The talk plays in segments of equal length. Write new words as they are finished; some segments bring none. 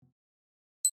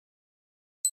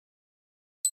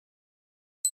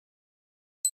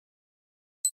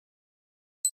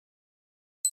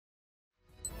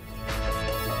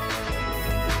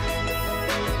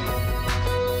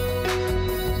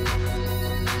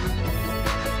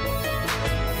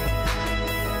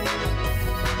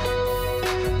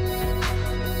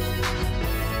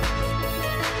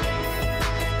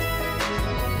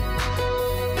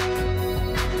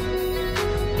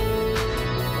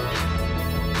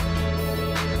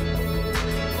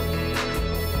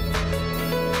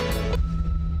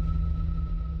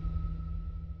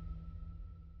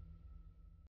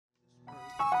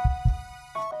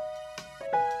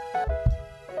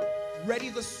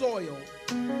soil.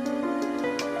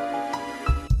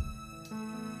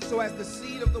 So as the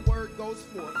seed of the word goes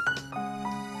forth,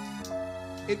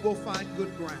 it will find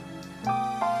good ground.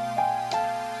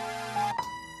 I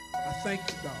thank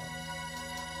you, God.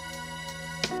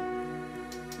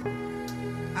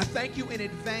 I thank you in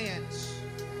advance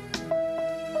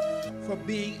for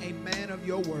being a man of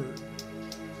your word.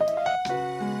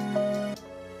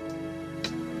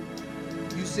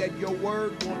 You said your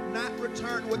word will not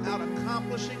return without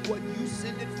accomplishing what you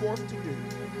send it forth to do.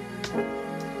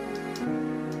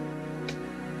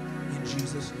 In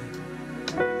Jesus' name.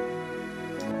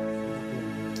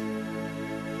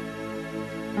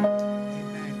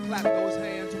 Amen. Clap those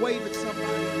hands. Wave at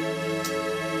somebody.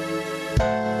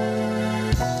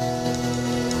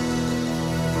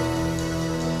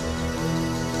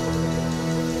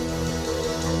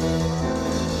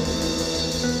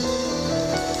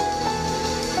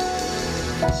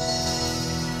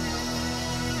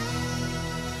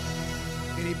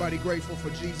 Anybody grateful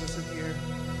for Jesus in here?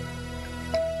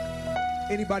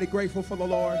 Anybody grateful for the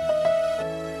Lord?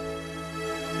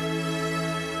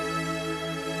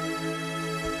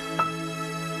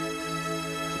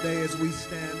 Today as we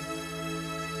stand,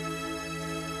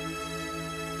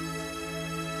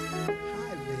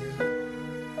 hi, Liv.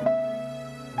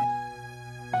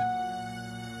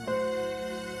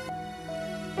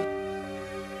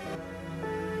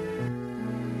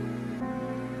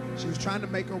 She was trying to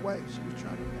make her way. She was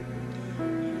trying to make her way.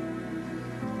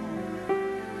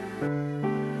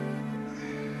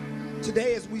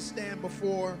 Today as we stand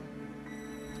before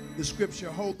the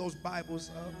scripture, hold those Bibles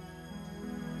up.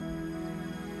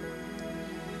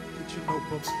 Get your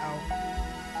notebooks out.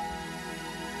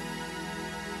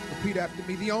 Repeat after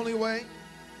me. The only way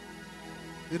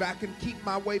that I can keep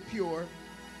my way pure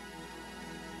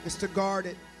is to guard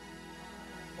it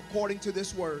according to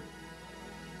this word.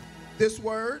 This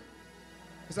word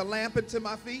is a lamp unto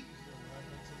my feet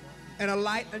and a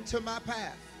light unto my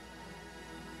path.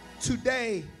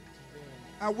 Today,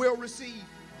 I will receive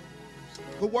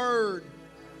the word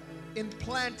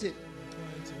implanted,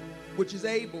 which is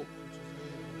able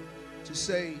to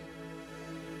save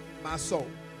my soul.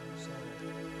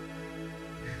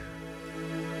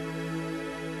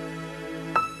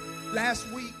 Last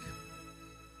week,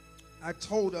 I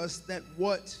told us that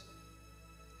what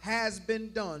has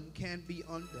been done can be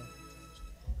undone.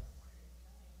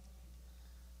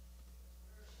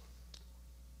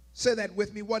 Say that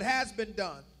with me. What has been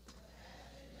done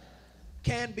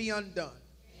can be undone.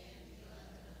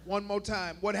 One more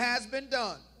time. What has been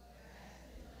done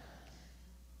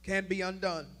can be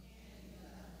undone.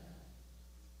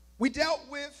 We dealt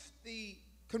with the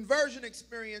conversion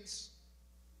experience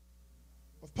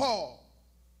of Paul.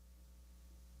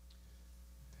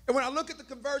 And when I look at the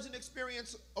conversion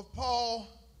experience of Paul,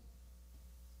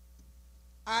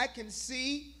 I can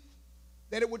see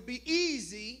that it would be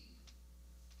easy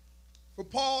for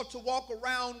Paul to walk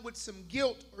around with some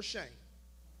guilt or shame.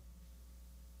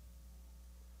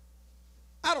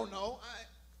 I don't know.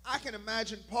 I can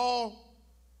imagine Paul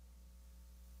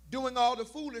doing all the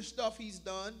foolish stuff he's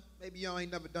done. Maybe y'all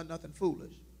ain't never done nothing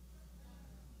foolish.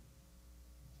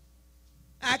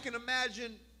 I can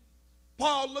imagine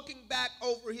Paul looking back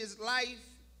over his life,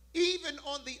 even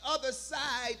on the other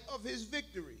side of his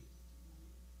victory,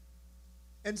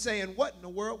 and saying, what in the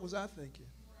world was I thinking?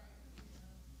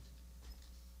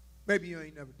 Maybe you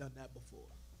ain't never done that before.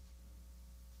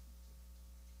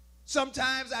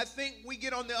 Sometimes I think we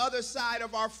get on the other side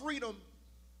of our freedom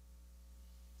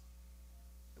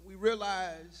and we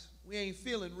realize we ain't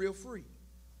feeling real free.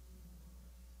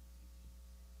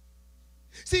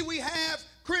 See, we have,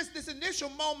 Chris, this initial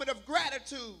moment of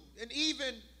gratitude, and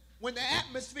even when the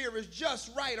atmosphere is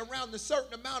just right around a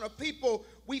certain amount of people,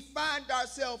 we find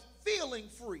ourselves feeling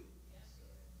free.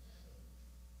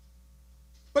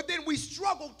 But then we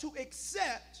struggle to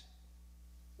accept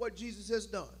what Jesus has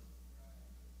done.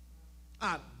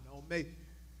 I don't know,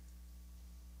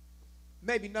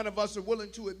 maybe none of us are willing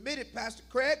to admit it, Pastor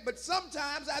Craig, but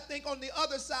sometimes I think on the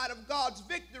other side of God's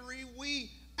victory,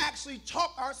 we actually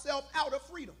talk ourselves out of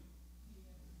freedom.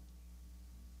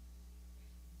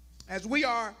 As we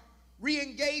are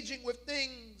re-engaging with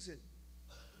things in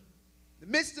the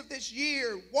midst of this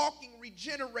year, walking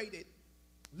regenerated,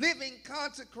 living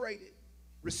consecrated,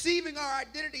 receiving our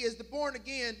identity as the born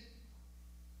again,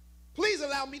 please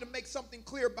allow me to make something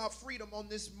clear about freedom on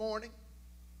this morning.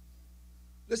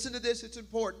 Listen to this, it's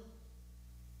important.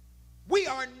 We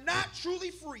are not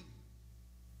truly free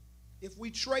if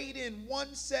we trade in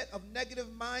one set of negative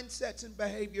mindsets and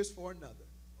behaviors for another.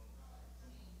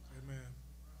 Amen.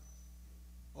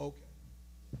 Okay.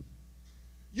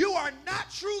 You are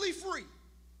not truly free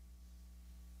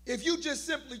if you just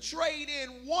simply trade in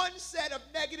one set of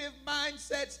negative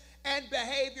mindsets and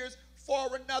behaviors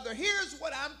for another. Here's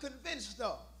what I'm convinced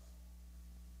of.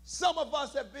 Some of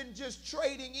us have been just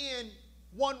trading in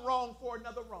one wrong for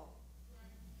another wrong.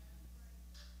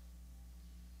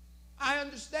 I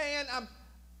understand.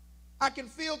 I can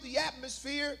feel the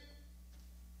atmosphere.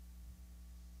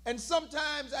 And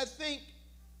sometimes I think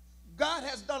God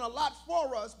has done a lot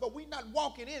for us, but we're not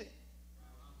walking in it.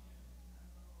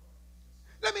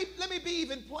 Let me be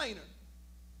even plainer.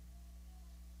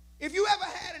 If you ever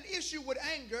had an issue with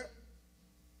anger,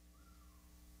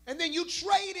 and then you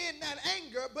trade in that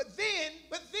anger, but then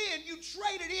you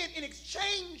trade it in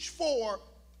exchange for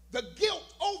the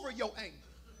guilt over your anger,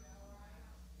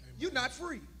 you're not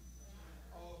free.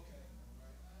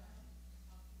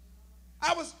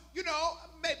 I was,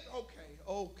 maybe, okay.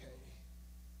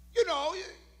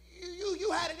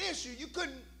 You had an issue. You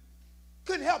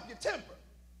couldn't help your temper.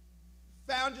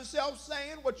 Found yourself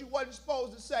saying what you wasn't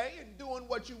supposed to say and doing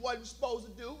what you wasn't supposed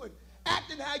to do and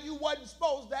acting how you wasn't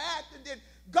supposed to act, and then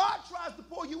God tries to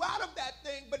pull you out of that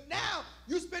thing, but now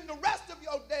you spend the rest of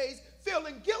your days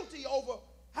feeling guilty over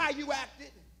how you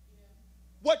acted,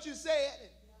 what you said, and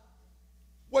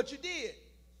what you did.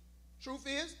 Truth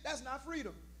is, that's not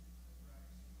freedom.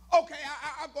 Okay,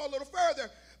 I'll go a little further.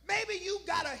 Maybe you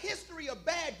got a history of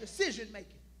bad decision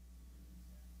making.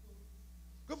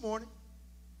 Good morning.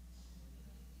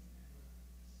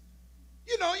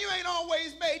 You ain't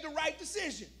always made the right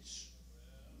decisions.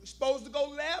 You're supposed to go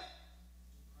left.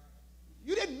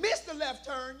 You didn't miss the left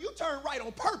turn. You turned right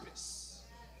on purpose.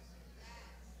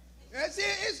 That's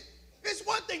it. It's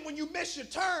one thing when you miss your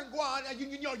turn, Guan,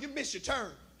 you miss your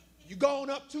turn. You go on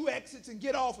up 2 exits and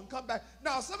get off and come back.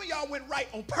 No, some of y'all went right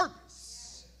on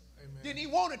purpose. Amen. Didn't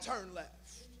even want to turn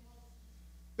left.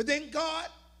 But then God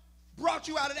brought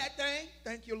you out of that thing.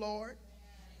 Thank you, Lord.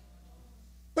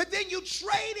 But then you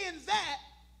trade in that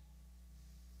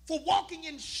for walking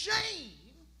in shame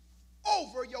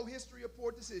over your history of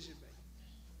poor decision making.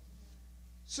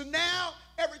 So now,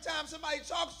 every time somebody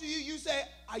talks to you, you say,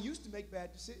 I used to make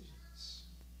bad decisions.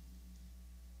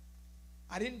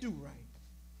 I didn't do right.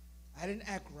 I didn't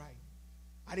act right.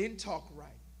 I didn't talk right.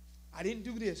 I didn't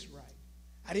do this right.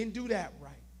 I didn't do that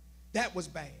right. That was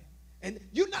bad. And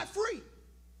you're not free.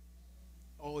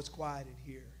 Oh, it's quiet in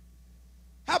here.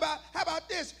 How about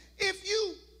this? If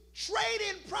you trade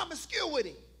in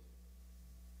promiscuity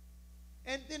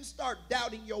and then start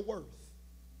doubting your worth,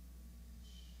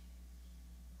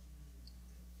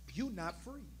 you're not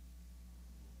free.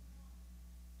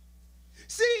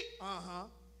 See,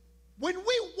 when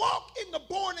we walk in the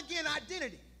born-again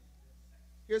identity,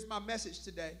 here's my message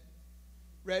today.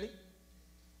 Ready?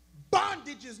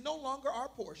 Bondage is no longer our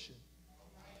portion.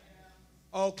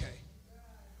 Okay.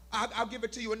 I'll give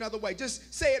it to you another way.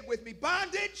 Just say it with me.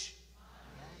 Bondage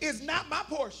is not my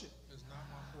portion. It's not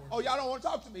my portion. Oh, y'all don't want to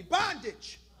talk to me.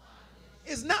 Bondage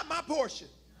is not my portion.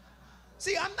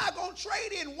 See, I'm not going to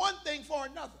trade in one thing for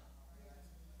another.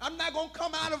 I'm not going to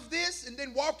come out of this and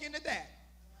then walk into that.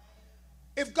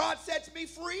 If God sets me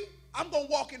free, I'm going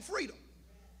to walk in freedom.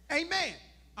 Amen.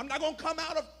 I'm not going to come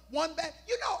out of one bad.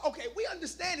 Okay, we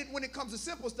understand it when it comes to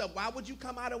simple stuff. Why would you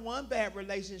come out of one bad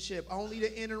relationship only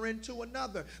to enter into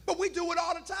another? But we do it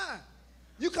all the time.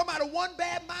 You come out of one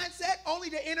bad mindset only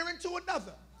to enter into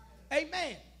another.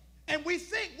 Amen. And we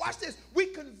think, watch this, we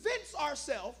convince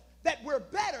ourselves that we're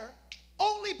better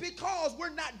only because we're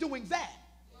not doing that.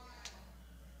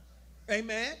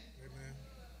 Amen. Amen.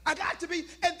 I got to be,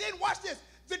 and then watch this.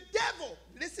 The devil,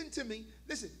 listen to me,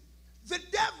 listen. The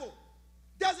devil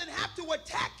doesn't have to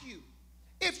attack you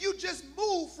if you just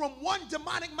move from one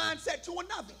demonic mindset to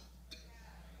another.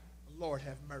 Lord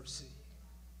have mercy.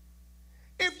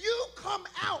 If you come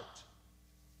out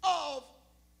of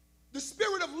the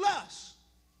spirit of lust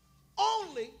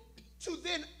only to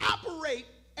then operate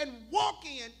and walk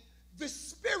in the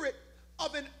spirit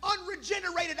of an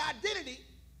unregenerated identity,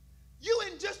 you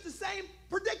in just the same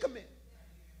predicament.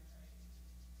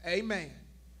 Amen.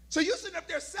 So you sitting up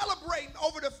there celebrating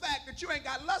over the fact that you ain't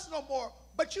got lust no more,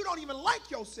 but you don't even like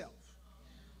yourself.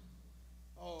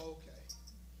 Oh,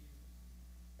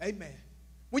 okay. Amen.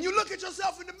 When you look at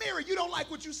yourself in the mirror, you don't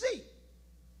like what you see.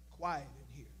 Quiet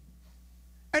in here.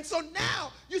 And so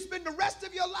now you spend the rest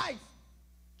of your life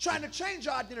trying to change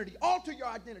your identity, alter your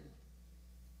identity.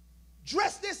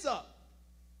 Dress this up.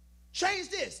 Change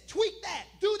this, tweak that,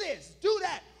 do this, do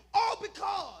that. All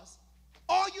because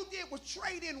all you did was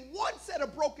trade in one set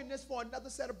of brokenness for another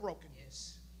set of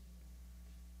brokenness.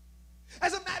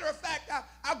 As a matter of fact,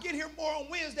 I'll get here more on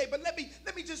Wednesday, but let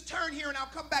me just turn here and I'll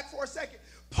come back for a second.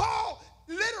 Paul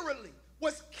literally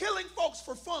was killing folks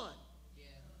for fun.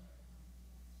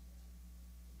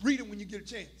 you get a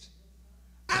chance.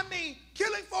 I mean,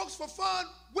 killing folks for fun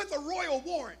with a royal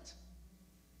warrant.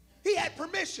 He had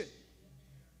permission.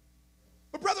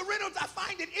 But Brother Reynolds, I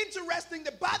find it interesting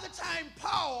that by the time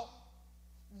Paul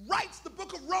writes the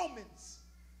book of Romans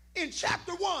in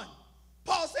chapter 1,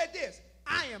 Paul said this,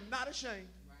 I am not ashamed.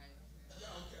 Right.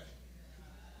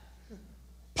 Okay.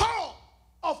 Paul,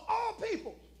 of all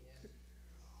people,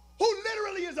 who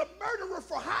literally is a murderer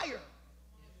for hire,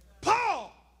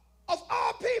 Paul, of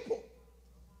all people,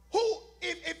 who,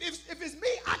 if it's me,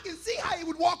 I can see how he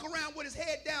would walk around with his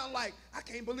head down like, I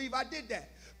can't believe I did that.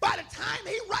 By the time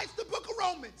he writes the book of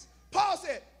Romans, Paul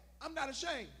said, I'm not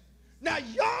ashamed. Now,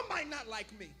 y'all might not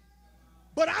like me,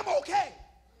 but I'm okay.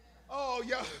 Oh,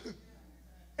 yeah.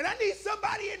 And I need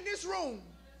somebody in this room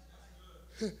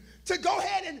to go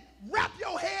ahead and wrap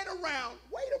your head around,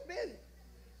 wait a minute.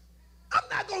 I'm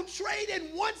not going to trade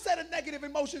in one set of negative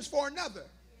emotions for another.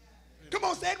 Come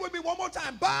on, say it with me one more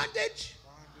time. Bondage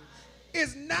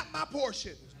is not my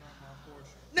portion.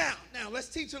 Now, let's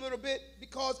teach a little bit,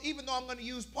 because even though I'm going to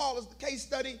use Paul as the case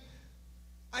study,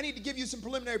 I need to give you some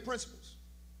preliminary principles.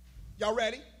 Y'all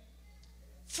ready?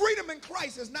 Freedom in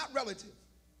Christ is not relative.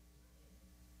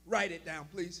 Write it down,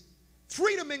 please.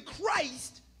 Freedom in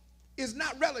Christ is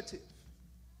not relative.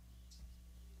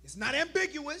 It's not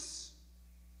ambiguous.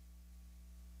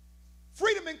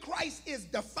 Freedom in Christ is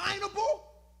definable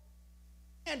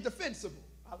and defensible.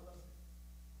 I love it.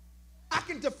 I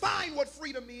can define what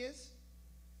freedom is,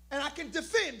 and I can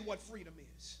defend what freedom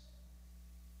is.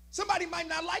 Somebody might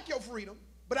not like your freedom,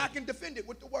 but I can defend it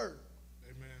with the word.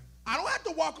 Amen. I don't have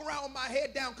to walk around with my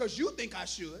head down because you think I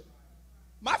should.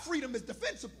 My freedom is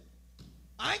defensible.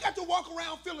 I ain't got to walk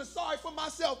around feeling sorry for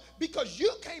myself because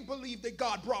you can't believe that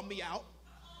God brought me out.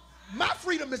 My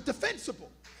freedom is defensible.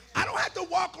 I don't have to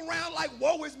walk around like,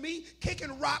 woe is me,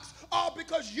 kicking rocks, all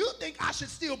because you think I should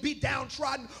still be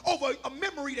downtrodden over a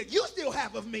memory that you still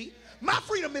have of me. My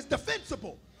freedom is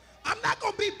defensible. I'm not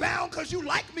going to be bound because you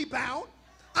like me bound.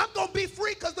 I'm going to be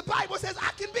free because the Bible says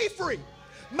I can be free.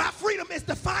 My freedom is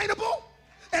definable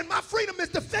and my freedom is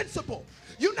defensible.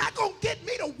 You're not going to get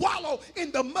me to wallow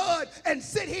in the mud and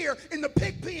sit here in the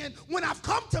pig pen when I've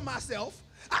come to myself.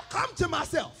 I've come to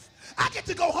myself. I get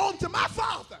to go home to my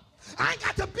Father. I ain't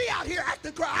got to be out here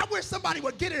acting crazy. I wish somebody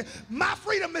would get it. My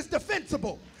freedom is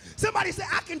defensible. Somebody say,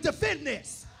 I can defend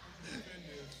this.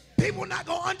 People not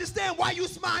going to understand why you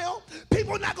smile.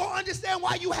 People not going to understand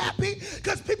why you happy,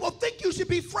 because people think you should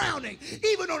be frowning.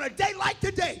 Even on a day like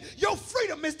today, your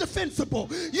freedom is defensible.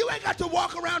 You ain't got to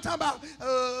walk around talking about,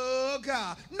 oh,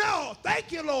 God. No,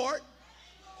 thank you, Lord.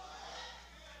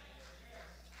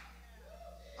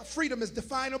 Our freedom is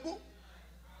definable.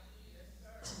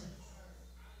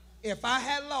 If I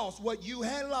had lost what you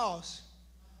had lost,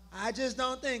 I just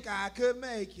don't think I could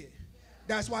make it.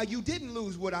 That's why you didn't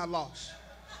lose what I lost.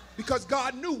 Because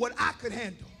God knew what I could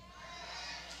handle.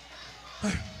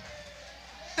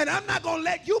 And I'm not going to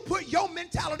let you put your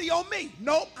mentality on me.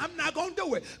 Nope, I'm not going to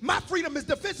do it. My freedom is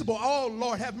defensible. Oh,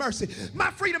 Lord, have mercy.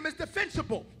 My freedom is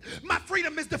defensible. My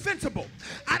freedom is defensible.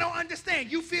 I don't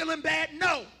understand. You feeling bad?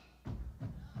 No.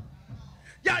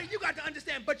 Yeah, you got to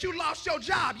understand, but you lost your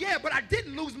job. Yeah, but I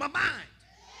didn't lose my mind.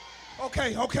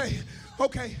 Okay.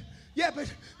 Yeah,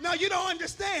 but no, you don't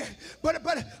understand. But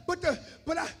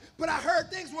I heard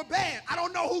things were bad. I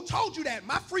don't know who told you that.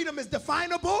 My freedom is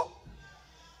definable,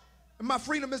 and my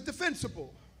freedom is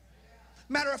defensible.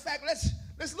 Matter of fact,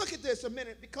 let's look at this a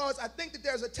minute, because I think that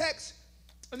there's a text,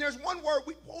 and there's one word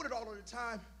we quote it all of the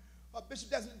time. Bishop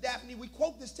Desmond Daphne, we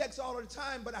quote this text all of the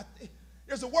time, but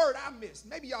there's a word I missed.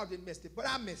 Maybe y'all didn't miss it, but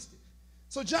I missed it.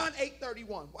 So John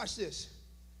 8:31. Watch this.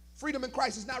 Freedom in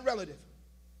Christ is not relative.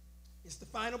 It's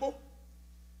definable.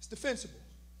 It's defensible.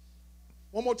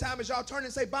 One more time as y'all turn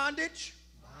and say bondage.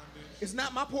 It's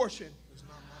not my portion. It's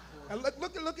not my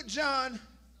portion. And look at John.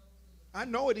 I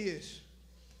know it is.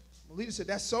 Melita said,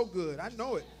 that's so good. I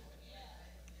know it.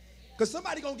 Because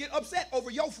somebody going to get upset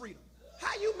over your freedom.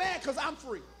 How you mad because I'm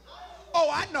free? Oh,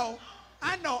 I know.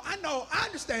 I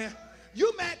understand.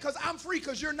 You mad because I'm free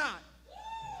because you're not.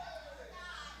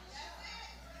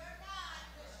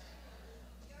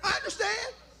 I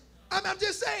understand. I'm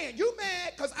just saying, you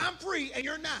mad because I'm free and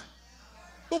you're not.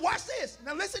 But watch this.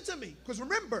 Now listen to me, because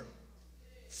remember,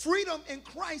 freedom in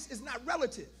Christ is not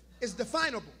relative. It's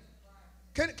definable.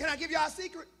 Can I give y'all a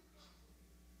secret?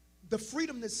 The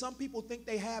freedom that some people think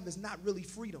they have is not really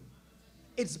freedom.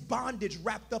 It's bondage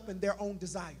wrapped up in their own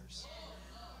desires.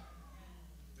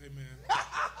 Amen.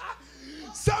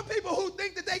 Some people who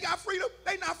think that they got freedom,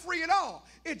 they're not free at all.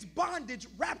 It's bondage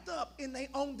wrapped up in their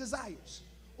own desires.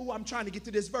 Oh, I'm trying to get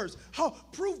to this verse. How?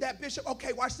 Prove that, Bishop.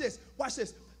 Okay, watch this. Watch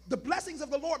this. The blessings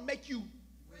of the Lord make you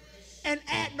rich. and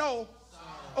add no.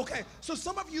 Okay, so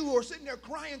some of you are sitting there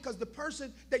crying because the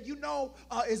person that you know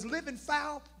is living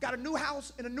foul, got a new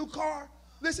house and a new car.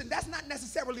 Listen, that's not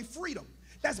necessarily freedom.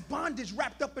 That's bondage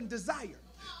wrapped up in desire.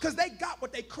 Because they got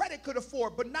what their credit could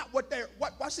afford, but not what their,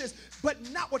 watch this,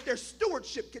 but not what their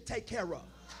stewardship could take care of.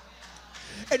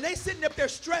 And they sitting up there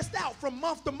stressed out from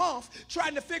month to month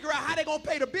trying to figure out how they going to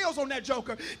pay the bills on that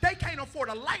joker. They can't afford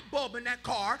a light bulb in that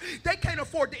car. They can't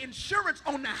afford the insurance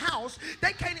on the house.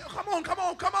 They can't, come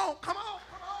on.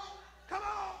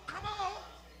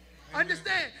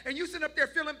 Understand? And you sitting up there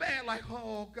feeling bad like,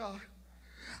 oh, God,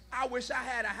 I wish I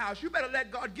had a house. You better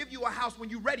let God give you a house when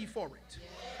you're ready for it.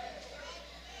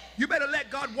 You better let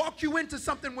God walk you into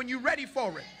something when you're ready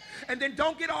for it. And then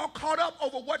don't get all caught up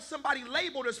over what somebody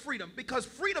labeled as freedom, because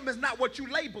freedom is not what you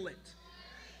label it.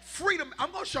 Freedom,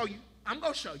 I'm going to show you.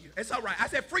 It's all right. I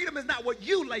said freedom is not what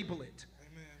you label it.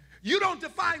 Amen. You don't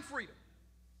define freedom.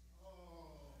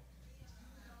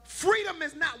 Freedom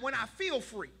is not when I feel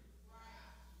free.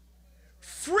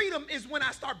 Freedom is when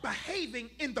I start behaving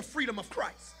in the freedom of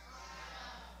Christ.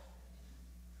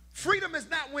 Freedom is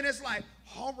not when it's like,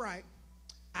 all right,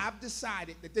 I've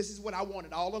decided that this is what I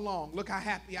wanted all along. Look how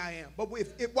happy I am. But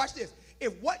if watch this.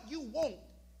 If what you want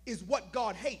is what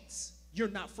God hates, you're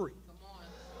not free.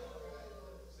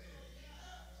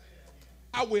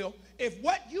 I will. If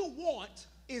what you want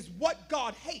is what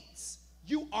God hates,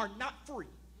 you are not free.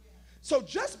 So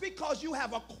just because you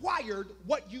have acquired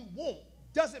what you want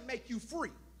doesn't make you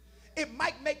free. It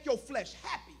might make your flesh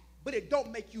happy, but it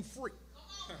don't make you free.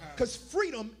 Because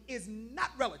freedom is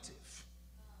not relative.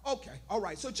 Okay, all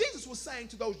right. So Jesus was saying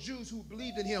to those Jews who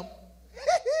believed in him,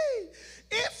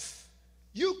 if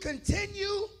you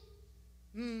continue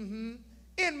in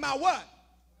my what?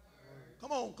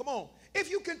 Come on. If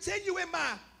you continue in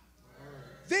my,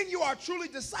 then you are truly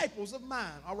disciples of mine.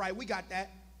 All right, we got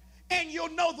that. And you'll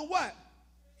know the what?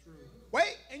 True.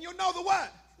 Wait, and you'll know the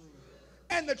what? True.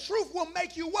 And the truth will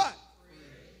make you what?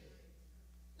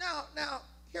 Free. Now,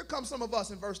 here comes some of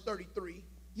us in verse 33.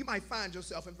 You might find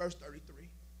yourself in verse 33.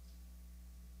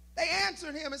 They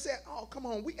answered him and said, oh, come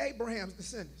on, we Abraham's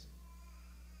descendants.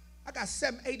 I got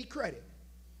 780 credit.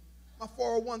 My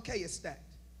 401k is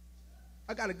stacked.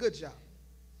 I got a good job.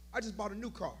 I just bought a new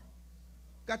car.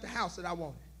 Got the house that I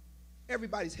wanted.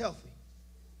 Everybody's healthy.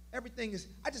 Everything is,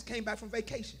 I just came back from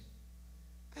vacation.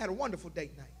 I had a wonderful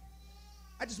date night.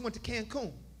 I just went to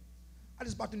Cancun. I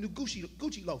just bought the new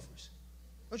Gucci loafers.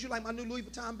 Don't you like my new Louis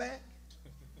Vuitton bag?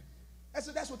 That's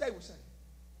what they were saying.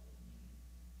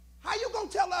 How you gonna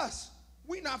tell us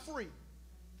we not free?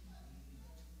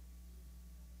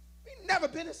 We never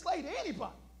been enslaved to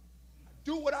anybody. I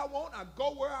do what I want. I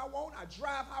go where I want. I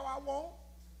drive how I want.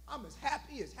 I'm as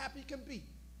happy can be.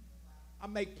 I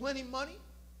make plenty money.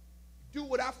 Do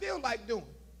what I feel like doing.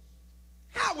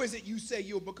 How is it you say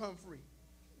you'll become free?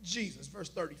 Jesus, verse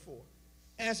 34.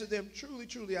 Answer them, truly,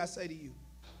 truly, I say to you,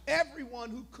 everyone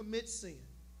who commits sin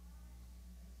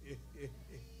is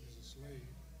a slave.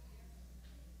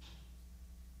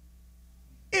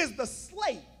 Is the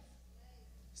slave,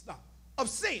 stop, of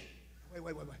sin.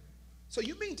 Wait. So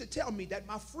you mean to tell me that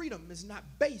my freedom is not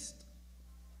based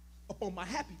upon my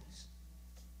happiness?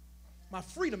 My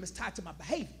freedom is tied to my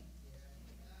behavior.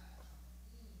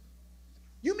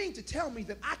 You mean to tell me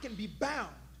that I can be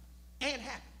bound and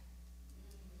happy?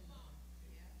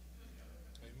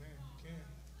 Amen.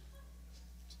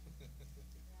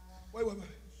 You Wait.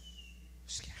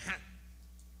 can.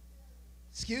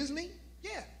 Excuse me?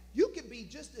 Yeah, you can be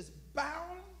just as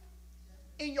bound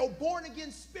in your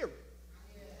born-again spirit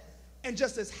and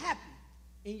just as happy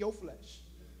in your flesh.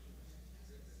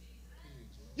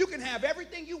 You can have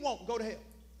everything you want and go to hell.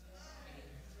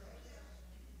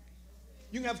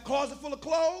 You can have a closet full of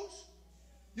clothes.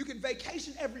 You can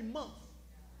vacation every month.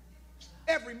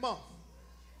 Every month.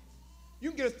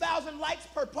 You can get 1,000 likes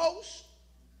per post.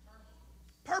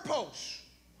 Per post.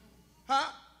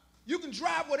 Huh? You can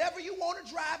drive whatever you want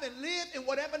to drive and live in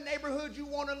whatever neighborhood you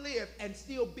want to live and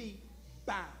still be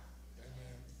bound.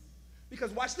 Amen.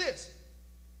 Because watch this.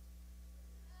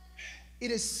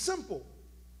 It is simple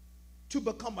to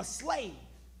become a slave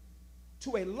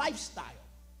to a lifestyle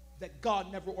that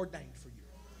God never ordained for you.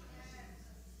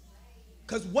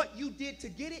 Because what you did to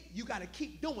get it, you got to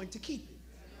keep doing to keep it.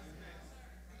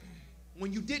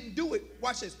 When you didn't do it,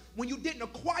 watch this, when you didn't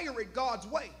acquire it God's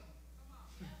way,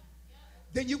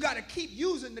 then you got to keep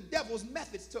using the devil's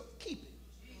methods to keep it.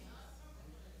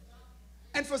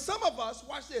 And for some of us,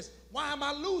 watch this, why am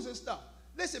I losing stuff?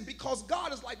 Listen, because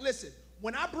God is like, listen,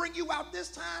 when I bring you out this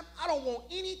time, I don't want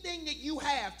anything that you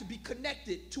have to be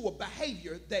connected to a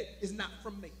behavior that is not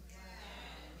from me.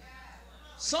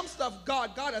 Some stuff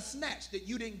God got to snatch that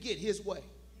you didn't get his way.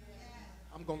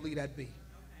 I'm going to leave that be.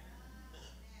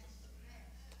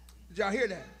 Did y'all hear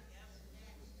that?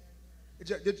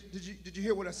 Did you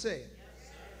hear what I said?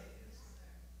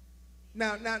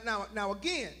 Now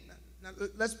again,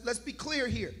 let's be clear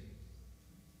here.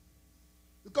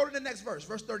 Let's go to the next verse,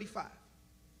 verse 35.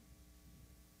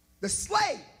 The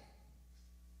slave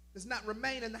does not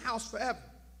remain in the house forever.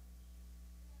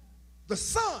 The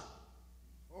son,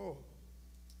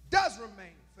 does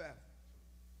remain forever.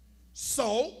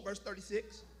 So, verse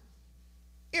 36,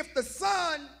 if the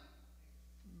son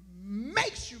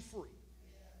makes you free,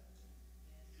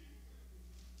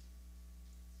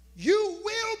 you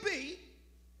will be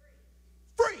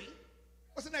free.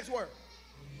 What's the next word?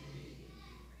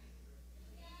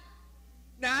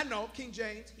 Now I know, King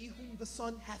James, he whom the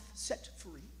Son hath set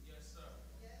free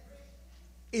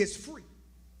is free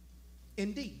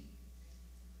indeed.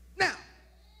 Now,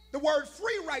 the word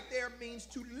free right there means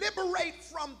to liberate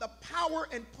from the power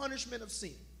and punishment of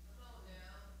sin.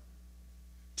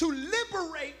 To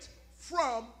liberate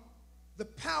from the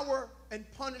power and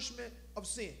punishment of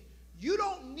sin. You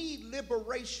don't need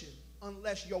liberation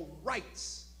unless your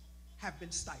rights have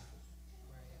been stifled.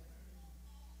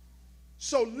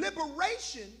 So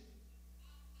liberation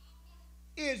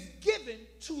is given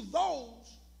to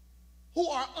those who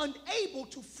are unable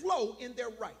to flow in their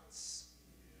rights.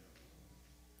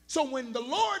 So when the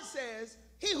Lord says,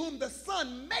 he whom the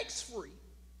Son makes free,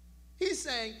 he's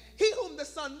saying, he whom the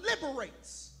Son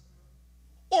liberates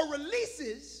or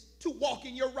releases to walk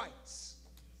in your rights.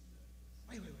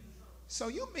 Wait. So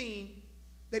you mean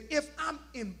that if I'm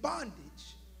in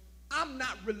bondage, I'm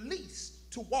not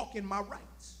released to walk in my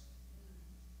rights?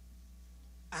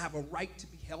 I have a right to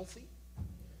be healthy.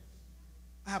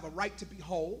 I have a right to be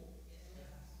whole.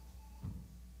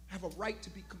 I have a right to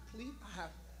be complete.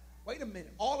 Wait a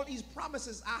minute. All of these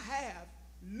promises I have,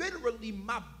 literally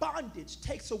my bondage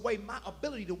takes away my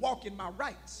ability to walk in my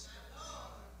rights.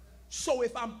 So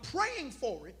if I'm praying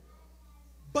for it,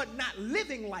 but not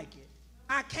living like it,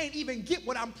 I can't even get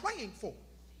what I'm praying for.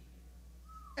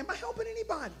 Am I helping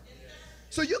anybody?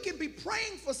 So you can be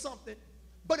praying for something,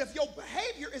 but if your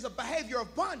behavior is a behavior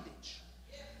of bondage,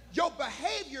 your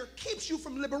behavior keeps you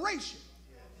from liberation.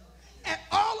 And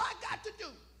all I got to do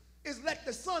is let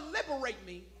the Son liberate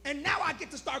me, and now I get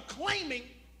to start claiming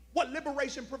what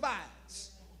liberation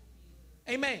provides.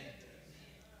 Amen.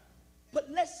 But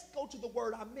let's go to the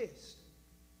word I missed.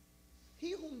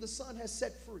 He whom the Son has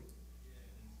set free,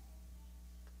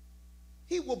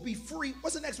 he will be free.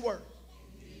 What's the next word?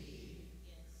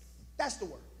 That's the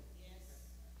word.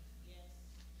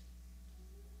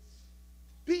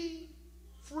 Be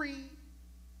free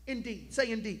indeed. Say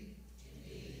indeed.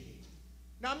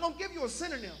 Now I'm going to give you a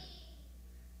synonym.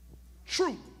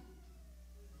 Truth.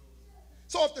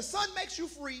 So if the Son makes you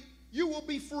free, you will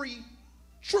be free.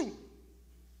 Truth.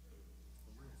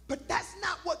 But that's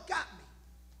not what got me.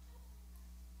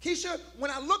 Keisha, when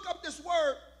I look up this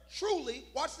word, truly,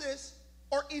 watch this,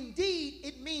 or indeed,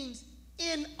 it means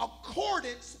in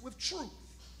accordance with truth.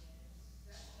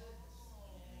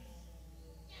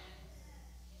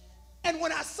 And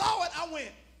when I saw it, I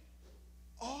went,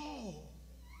 oh.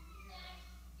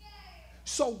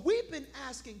 So we've been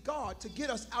asking God to get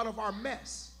us out of our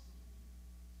mess.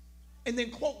 And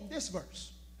then quoting this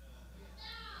verse.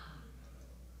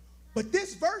 But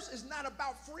this verse is not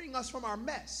about freeing us from our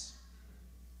mess.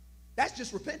 That's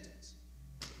just repentance.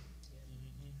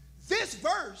 This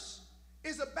verse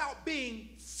is about being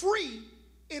free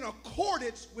in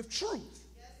accordance with truth.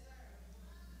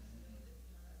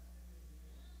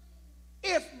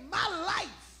 If my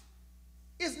life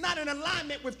is not in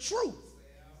alignment with truth,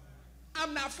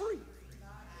 I'm not free.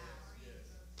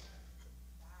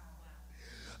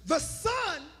 The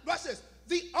Son, watch this,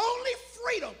 the only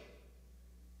freedom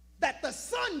that the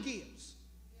Son gives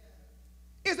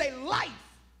is a life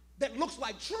that looks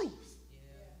like truth.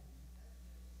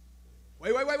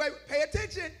 Wait, pay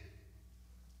attention.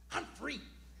 I'm free.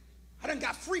 I done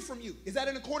got free from you. Is that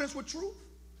in accordance with truth?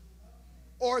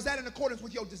 Or is that in accordance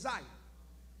with your desire?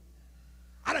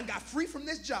 I done got free from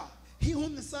this job. He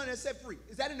whom the Son has set free.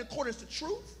 Is that in accordance to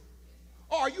truth?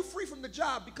 Or are you free from the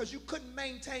job because you couldn't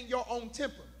maintain your own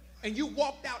temper and you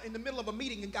walked out in the middle of a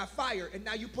meeting and got fired, and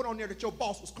now you put on there that your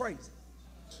boss was crazy?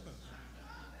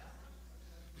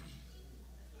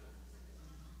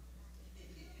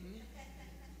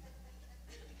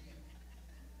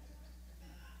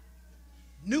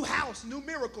 New house, new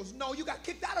miracles. No, you got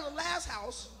kicked out of the last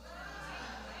house.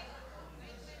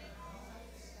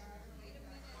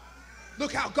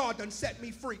 Look how God done set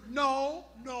me free. No,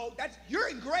 you're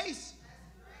in grace.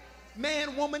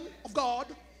 Man, woman of God.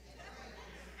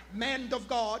 man of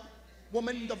God,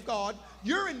 woman of God,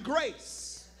 you're in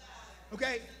grace.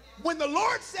 Okay? When the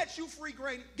Lord sets you free,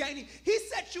 Gainey, he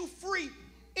sets you free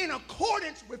in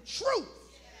accordance with truth.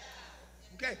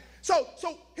 Okay? So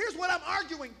here's what I'm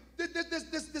arguing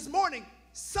this morning.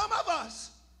 Some of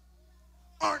us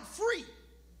aren't free.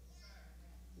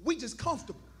 We just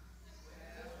comfortable.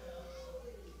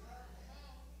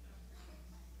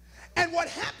 And what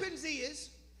happens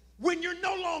is, when you're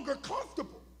no longer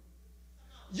comfortable,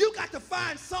 you got to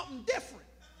find something different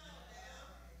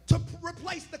to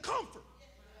replace the comfort.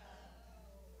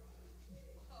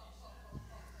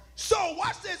 So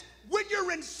watch this. When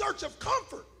you're in search of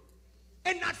comfort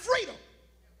and not freedom,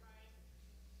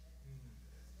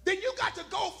 then you got to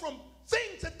go from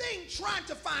thing to thing trying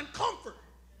to find comfort.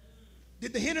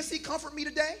 Did the Hennessy comfort me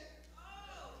today?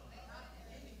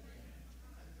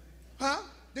 Huh?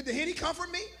 Did the Henny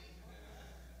comfort me?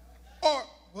 Or,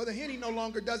 well, the Henny no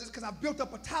longer does it because I built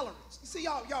up a tolerance. You see,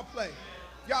 y'all play.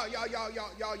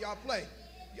 Y'all play.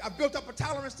 I built up a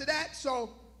tolerance to that, so,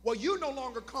 well, you no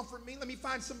longer comfort me. Let me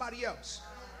find somebody else.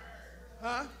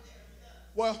 Huh?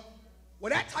 Well,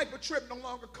 that type of trip no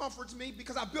longer comforts me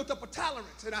because I built up a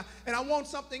tolerance and I want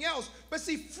something else. But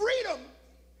see, freedom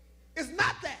is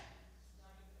not that.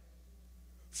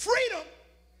 Freedom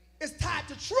is tied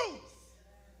to truth.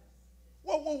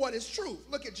 Well, what is truth?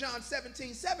 Look at John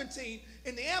 17:17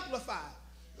 in the Amplified.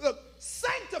 Look,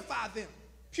 sanctify them,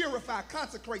 purify,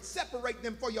 consecrate, separate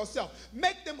them for yourself.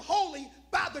 Make them holy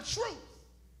by the truth.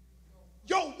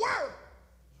 Your word.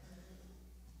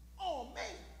 Oh, man.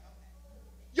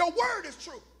 Your word is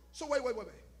true. So wait.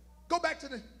 Go back to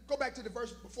the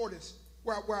verse before this,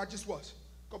 where I just was.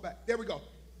 Go back. There we go.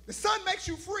 The Son makes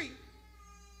you free.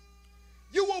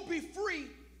 You will be free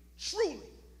truly,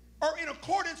 or in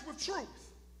accordance with truth.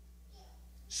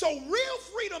 So real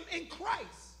freedom in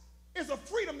Christ is a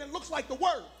freedom that looks like the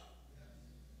word.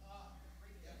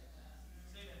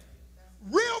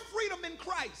 Real freedom in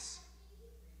Christ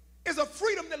is a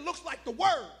freedom that looks like the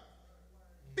word,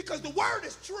 because the word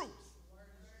is truth.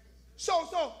 So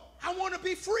I want to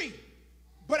be free,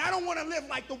 but I don't want to live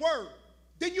like the word.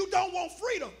 Then you don't want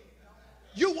freedom.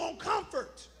 You want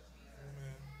comfort.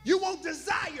 You want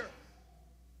desire.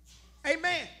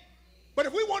 Amen. But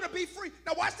if we want to be free,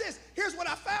 now watch this. Here's what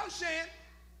I found, Shan.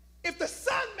 If the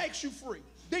Son makes you free,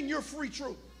 then you're free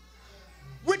truth.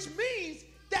 Which means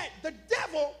that the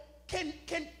devil can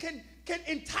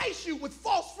entice you with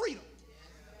false freedom.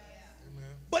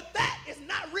 But that is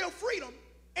not real freedom,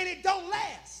 and it don't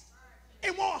last.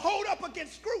 It won't hold up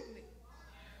against scrutiny.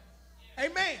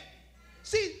 Amen.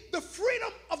 See, the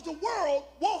freedom of the world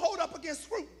won't hold up against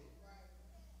scrutiny.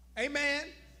 Amen.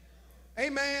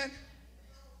 Amen.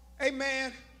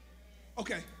 Amen.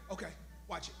 Okay.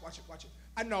 Watch it.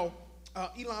 I know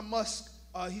Elon Musk,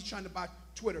 he's trying to buy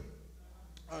Twitter.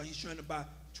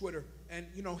 And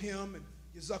you know him and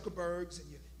your Zuckerbergs and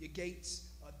your Gates.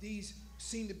 These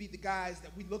seem to be the guys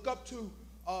that we look up to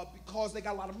because they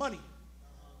got a lot of money.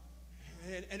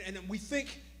 And we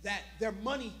think that their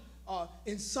money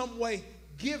in some way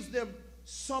gives them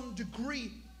some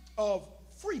degree of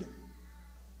freedom.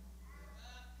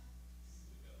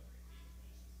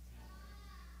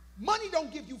 Money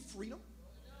don't give you freedom.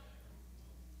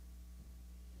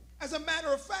 As a matter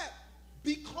of fact,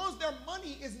 because their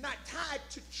money is not tied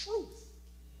to truth,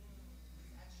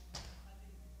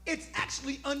 it's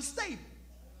actually unstable.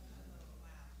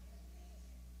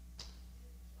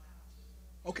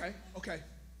 Okay.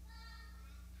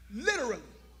 Literally,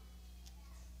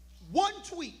 one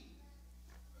tweet,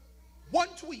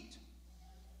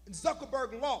 and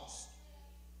Zuckerberg lost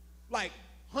like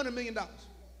 $100 million.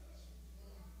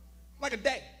 Like a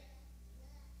day.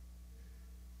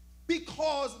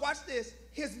 Because, watch this,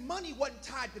 his money wasn't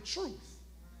tied to truth.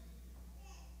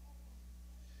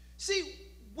 See,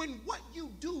 when what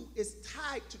you do is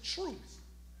tied to truth,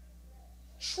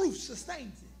 truth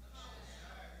sustains it.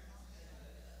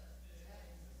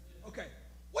 Okay,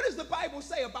 what does the Bible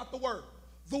say about the word?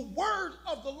 The word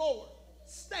of the Lord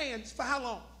stands for how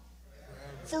long?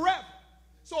 Forever.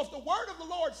 So if the word of the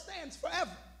Lord stands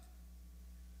forever,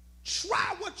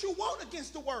 try what you want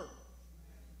against the word.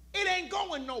 It ain't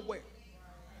going nowhere.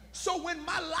 So when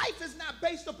my life is not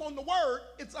based upon the word,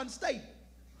 it's unstable.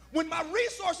 When my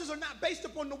resources are not based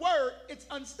upon the word, it's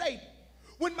unstable.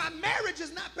 When my marriage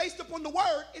is not based upon the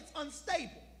word, it's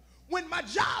unstable. When my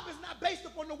job is not based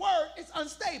upon the word, it's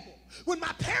unstable. When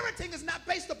my parenting is not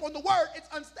based upon the word, it's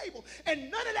unstable.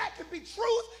 And none of that can be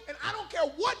truth, and I don't care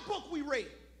what book we read.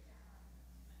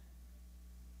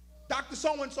 Dr.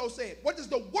 So-and-so said, what does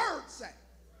the word say?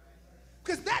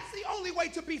 Because that's the only way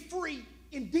to be free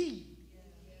indeed.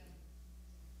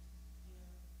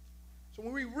 So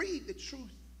when we read the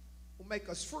truth will make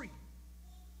us free,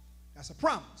 that's a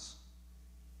promise.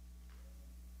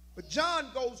 But John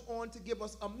goes on to give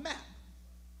us a map.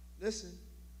 Listen,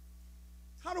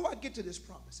 how do I get to this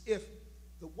promise? If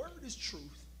the word is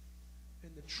truth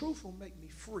and the truth will make me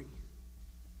free,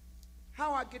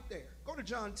 how I get there? Go to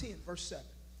John 10, verse 7.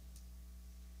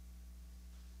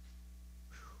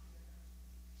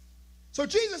 So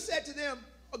Jesus said to them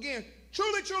again,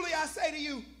 truly, truly, I say to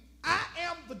you, I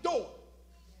am the door.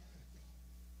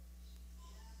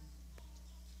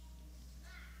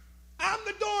 I'm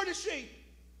the door of the sheep.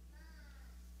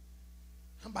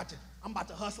 I'm about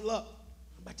to hustle up.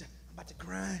 I'm about to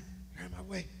grind my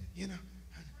way,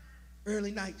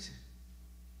 early nights,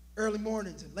 early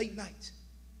mornings and late nights.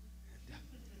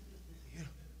 And,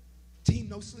 team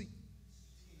no sleep.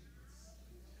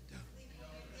 And,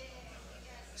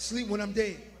 sleep when I'm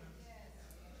dead.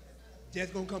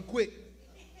 Death's gonna come quick.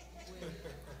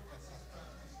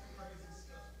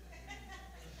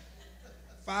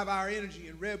 5-hour energy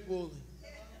and Red Bull, and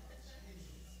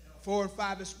 4 or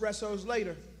 5 espressos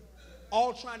later,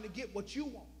 all trying to get what you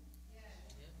want.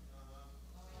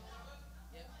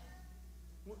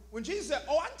 When Jesus said,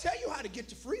 I can tell you how to get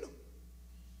to freedom.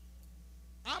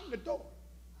 I'm the door.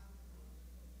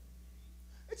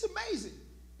 It's amazing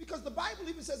because the Bible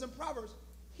even says in Proverbs,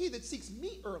 he that seeks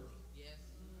me early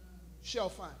shall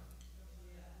find.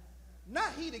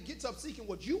 Not he that gets up seeking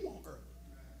what you want early.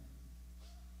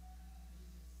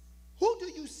 Who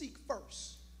do you seek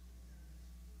first?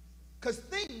 Because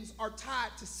things are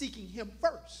tied to seeking him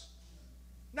first,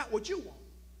 not what you want.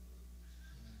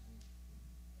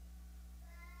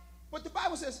 But the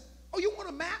Bible says, you want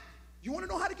a map? You want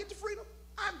to know how to get to freedom?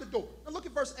 I'm the door. Now look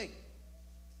at verse 8.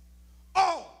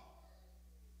 All,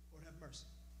 Lord have mercy,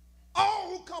 all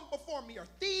who come before me are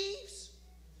thieves,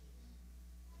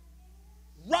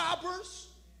 robbers,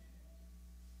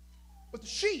 but the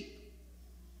sheep,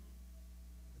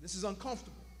 and this is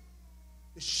uncomfortable,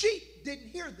 the sheep didn't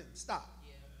hear them stop.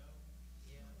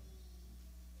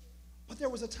 But there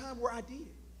was a time where I did,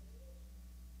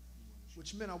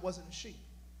 which meant I wasn't a sheep.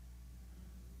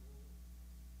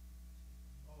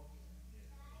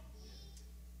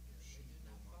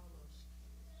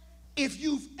 If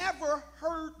you've ever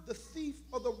heard the thief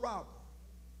or the robber,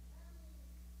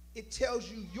 it tells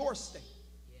you your state.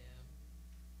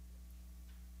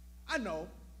 I know.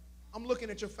 I'm looking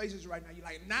at your faces right now. You're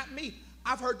like, not me.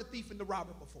 I've heard the thief and the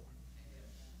robber before.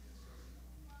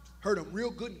 Heard them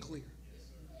real good and clear.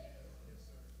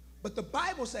 But the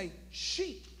Bible says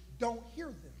sheep don't hear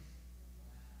them.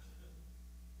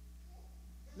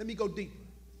 Let me go deeper.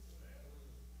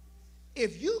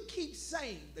 If you keep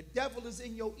saying the devil is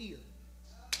in your ear,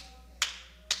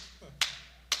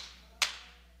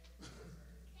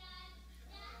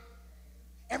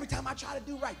 every time I try to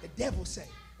do right, the devil say,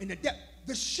 and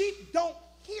the sheep don't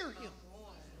hear him.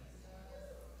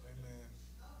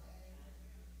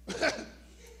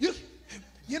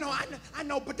 I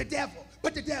know, but the devil,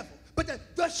 but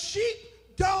the sheep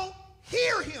don't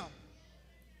hear him.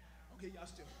 Okay, y'all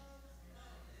still.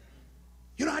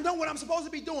 I know what I'm supposed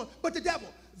to be doing, but the devil,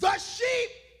 the sheep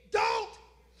don't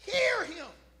hear him.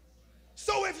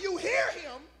 So if you hear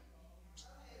him,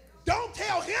 don't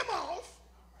tell him off.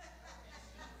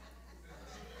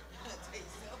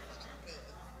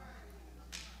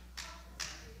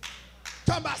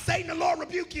 Talking about Satan, the Lord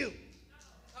rebuke you.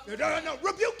 No,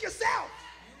 rebuke yourself.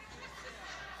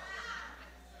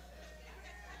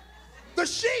 The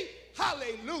sheep,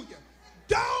 hallelujah,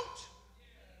 don't.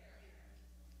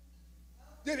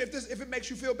 Then if it makes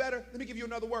you feel better, let me give you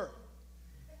another word.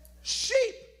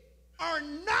 Sheep are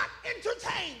not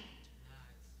entertained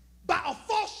by a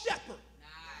false shepherd.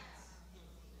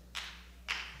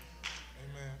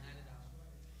 Amen.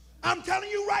 I'm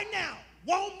telling you right now,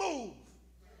 won't move.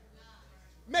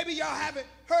 Maybe y'all haven't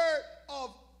heard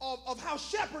of how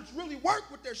shepherds really work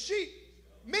with their sheep.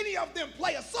 Many of them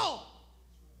play a song.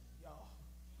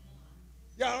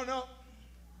 Y'all don't know?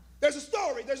 There's a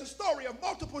story of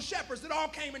multiple shepherds that all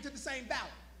came into the same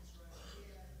valley.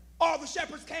 All the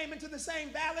shepherds came into the same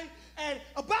valley, and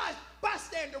a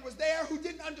bystander was there who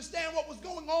didn't understand what was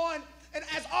going on. And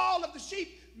as all of the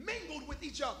sheep mingled with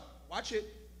each other, watch it.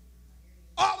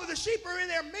 All of the sheep are in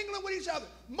there mingling with each other.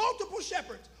 Multiple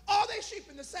shepherds, all their sheep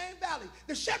in the same valley.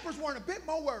 The shepherds weren't a bit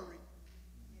more worried.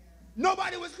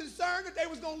 Nobody was concerned that they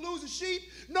was going to lose a sheep.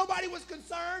 Nobody was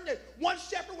concerned that one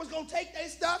shepherd was going to take their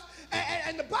stuff.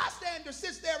 And the bystander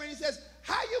sits there and he says,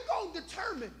 how you going to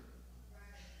determine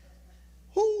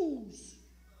whose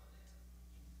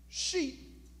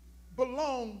sheep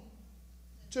belong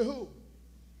to who?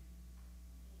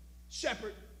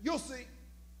 Shepherd, you'll see.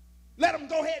 let them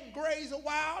go ahead and graze a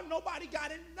while. Nobody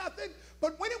got in nothing.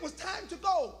 But when it was time to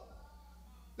go,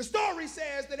 the story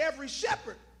says that every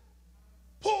shepherd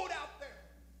pulled out their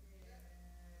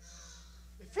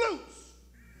flutes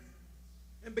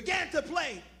and began to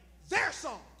play their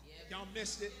song. Y'all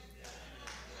missed it.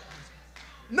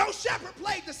 No shepherd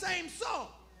played the same song.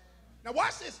 Now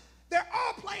watch this. They're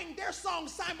all playing their song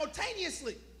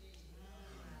simultaneously.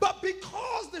 But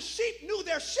because the sheep knew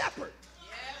their shepherd,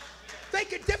 they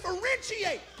could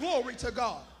differentiate, glory to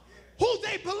God, who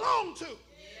they belonged to.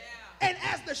 And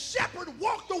as the shepherd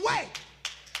walked away,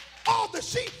 all the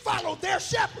sheep followed their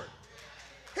shepherd.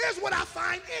 Here's what I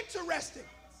find interesting.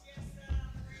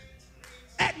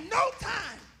 At no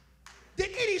time did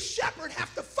any shepherd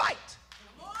have to fight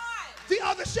the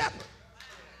other shepherd.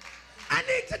 I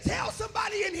need to tell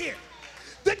somebody in here,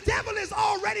 the devil is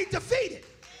already defeated.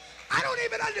 I don't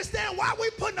even understand why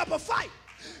we're putting up a fight.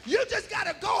 You just got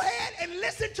to go ahead and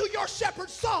listen to your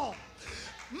shepherd's song.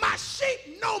 My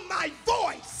sheep know my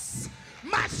voice.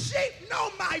 My sheep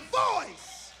know my voice.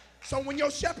 So when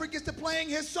your shepherd gets to playing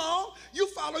his song, you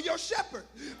follow your shepherd.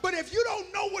 But if you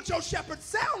don't know what your shepherd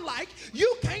sound like,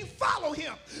 you can't follow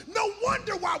him. No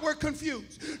wonder why we're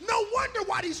confused. No wonder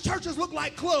why these churches look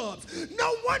like clubs.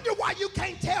 No wonder why you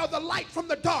can't tell the light from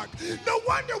the dark. No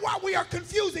wonder why we are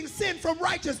confusing sin from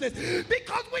righteousness.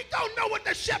 Because we don't know what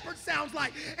the shepherd sounds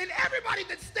like. And everybody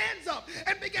that stands up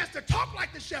and begins to talk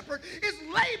like the shepherd is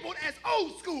labeled as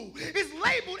old school. Is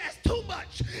labeled as too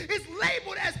much. Is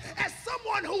labeled as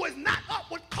someone who is not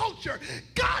up with culture.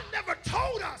 God never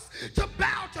told us to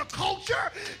bow to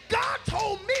culture. God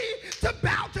told me to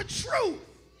bow to truth. Amen.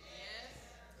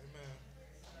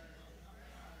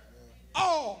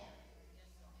 All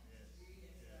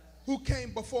who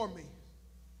came before me,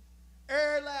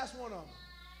 every last one of them,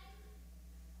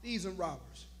 thieves and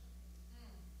robbers.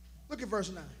 Look at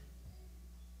verse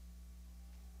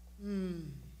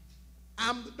 9.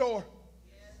 I'm the door.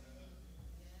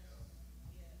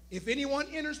 If anyone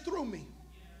enters through me,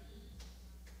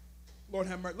 Lord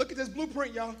have mercy. Look at this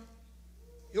blueprint, y'all.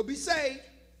 He'll be saved.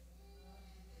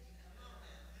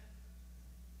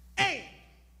 And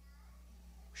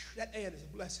that and is a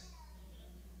blessing.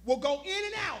 We'll go in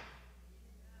and out.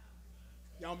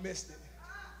 Y'all missed it.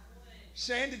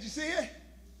 Shane, did you see it?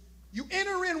 You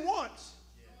enter in once.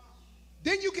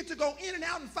 Then you get to go in and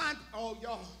out and find, oh,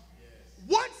 y'all.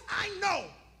 Once I know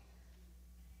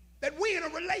that we're in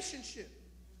a relationship,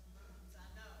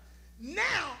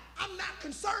 now I'm not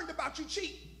concerned about you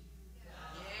cheating.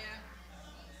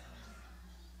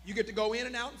 You get to go in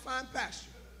and out and find pasture.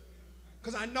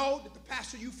 Because I know that the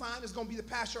pasture you find is going to be the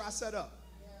pasture I set up.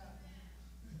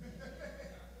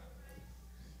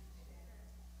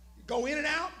 You go in and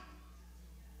out,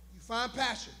 you find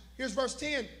pasture. Here's verse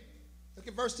 10. Look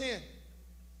at verse 10.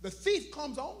 The thief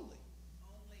comes only.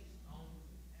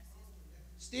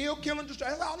 Steal, kill, and destroy.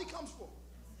 That's all he comes for.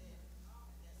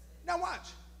 Now watch.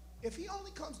 If he only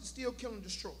comes to steal, kill, and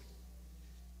destroy,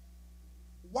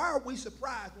 why are we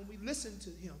surprised when we listen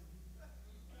to him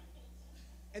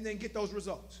and then get those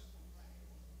results?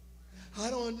 I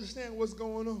don't understand what's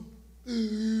going on.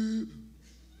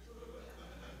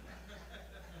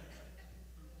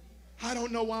 I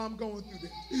don't know why I'm going through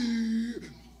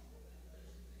this.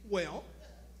 Well,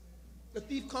 the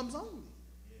thief comes only.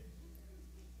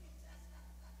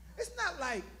 It's not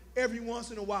like every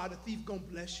once in a while the thief gonna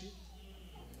bless you.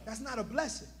 That's not a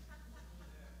blessing.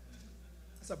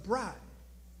 That's a bribe.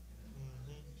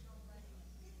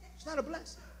 It's not a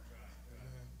blessing.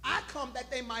 I come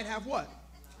that they might have what?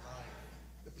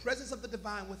 The presence of the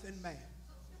divine within man.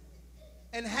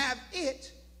 And have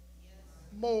it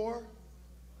more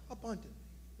abundantly.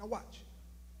 Now watch.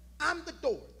 I'm the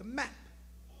door, the map.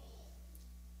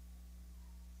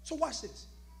 So watch this.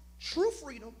 True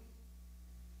freedom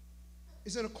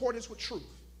is in accordance with truth.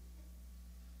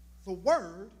 The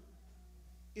word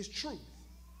is truth.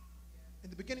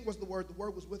 In the beginning was the word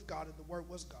was with God, and the word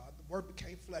was God. The word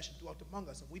became flesh and dwelt among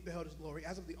us, and we beheld his glory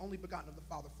as of the only begotten of the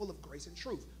Father, full of grace and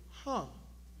truth.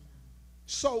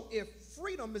 So if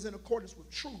freedom is in accordance with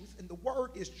truth, and the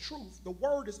word is truth, the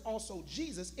word is also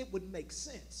Jesus, it would make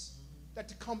sense that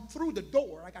to come through the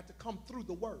door, I got to come through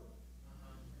the word.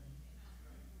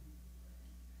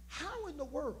 How in the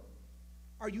world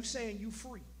are you saying you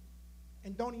free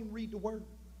and don't even read the word?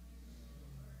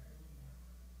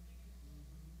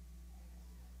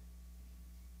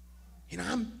 You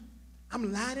know,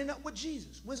 I'm lining up with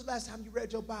Jesus. When's the last time you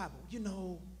read your Bible? You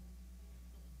know,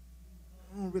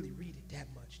 I don't really read it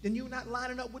that much. Then you're not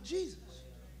lining up with Jesus.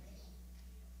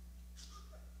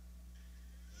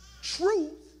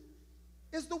 Truth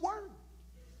is the word.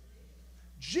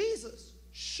 Jesus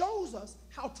shows us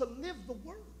how to live the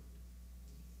word.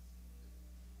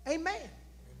 Amen.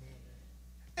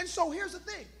 And so here's the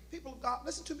thing. People of God,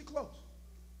 listen to me close.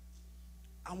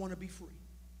 I want to be free.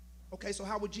 Okay, so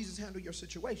how would Jesus handle your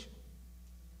situation?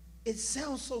 It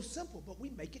sounds so simple, but we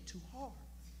make it too hard.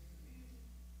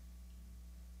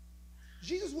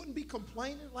 Jesus wouldn't be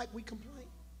complaining like we complain.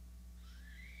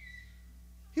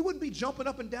 He wouldn't be jumping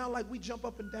up and down like we jump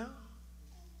up and down.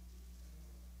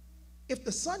 If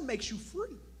the Son makes you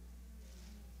free,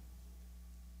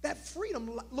 that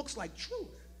freedom looks like truth.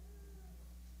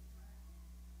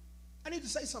 I need to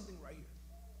say something right here.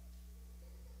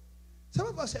 Some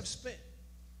of us have spent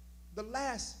the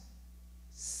last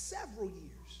several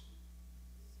years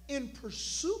in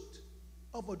pursuit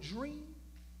of a dream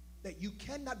that you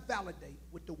cannot validate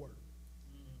with the word.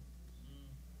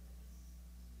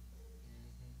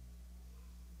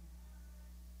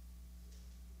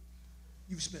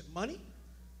 You've spent money,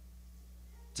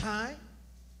 time,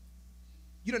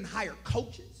 you didn't hire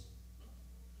coaches.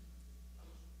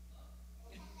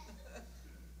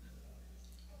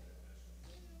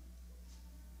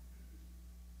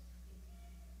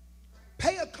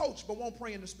 Pay a coach but won't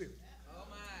pray in the spirit. Oh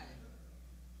my.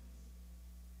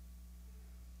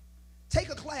 Take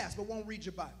a class but won't read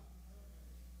your Bible.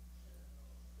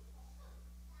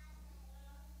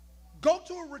 Go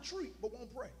to a retreat but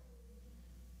won't pray.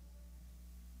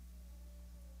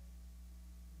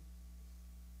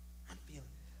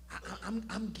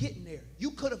 I'm getting there.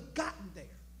 You could have gotten there.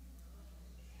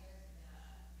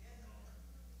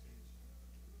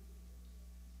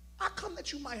 I come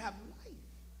that you might have life.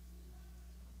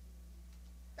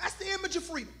 That's the image of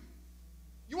freedom.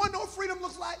 You want to know what freedom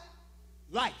looks like?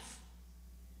 Life.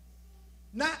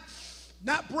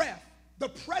 Not breath. The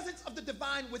presence of the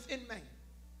divine within man.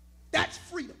 That's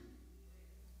freedom.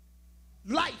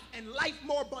 Life, and life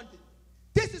more abundant.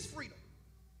 This is freedom.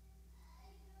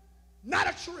 Not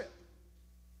a trip.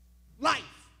 Life.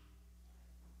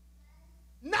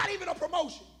 Not even a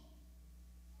promotion.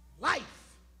 Life.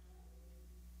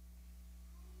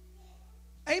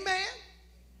 Amen?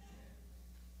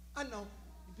 I know,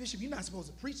 Bishop, you're not supposed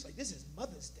to preach like this is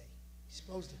Mother's Day. You're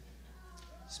supposed to,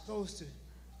 supposed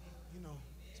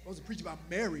to preach about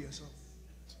Mary or something.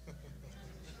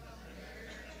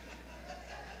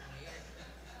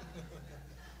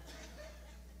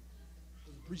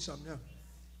 Preach something else.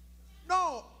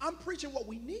 No, I'm preaching what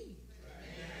we need.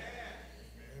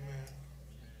 Amen.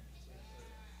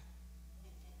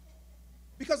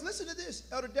 Because listen to this,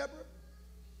 Elder Deborah.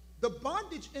 The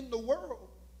bondage in the world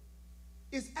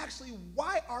is actually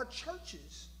why our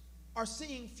churches are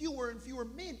seeing fewer and fewer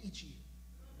men each year.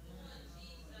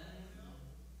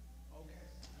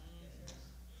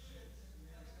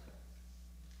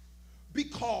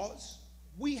 Because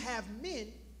we have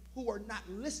men who are not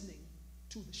listening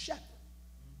to the shepherd.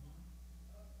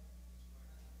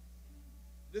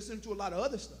 Listening to a lot of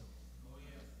other stuff.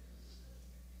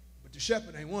 But the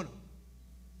shepherd ain't one of them.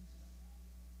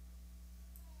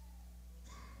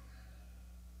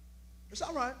 It's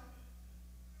all right.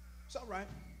 It's all right.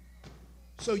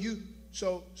 So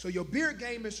your beard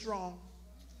game is strong.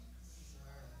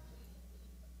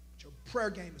 But your prayer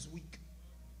game is weak.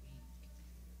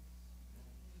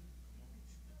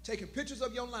 Taking pictures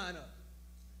of your lineup.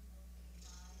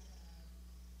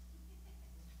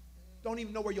 Don't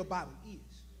even know where your Bible is.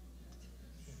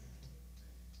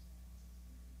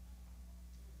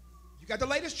 You got the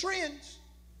latest trends.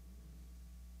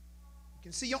 You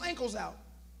can see your ankles out.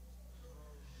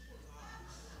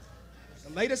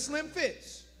 The latest slim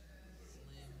fits.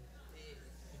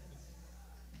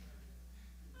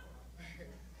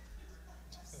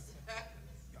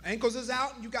 Your ankles is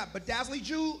out and you got bedazzly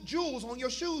jewels on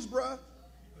your shoes, bruh.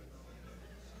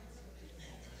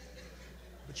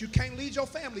 But you can't lead your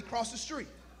family across the street.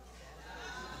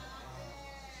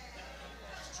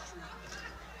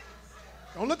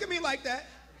 Don't look at me like that.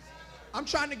 I'm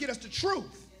trying to get us the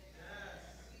truth.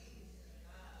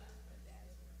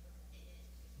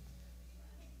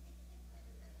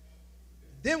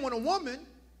 Then when a woman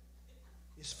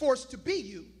is forced to be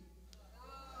you,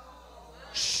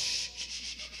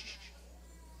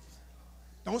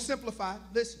 don't simplify.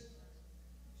 Listen.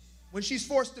 When she's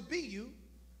forced to be you,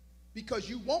 because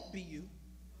you won't be you,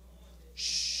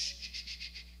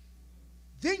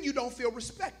 then you don't feel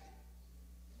respected.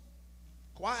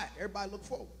 Quiet. Everybody look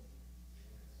forward.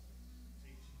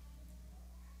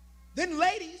 Then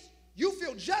ladies, you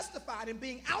feel justified in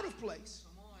being out of place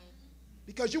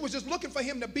because you was just looking for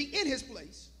him to be in his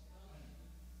place.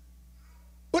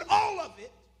 But all of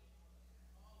it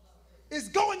is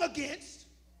going against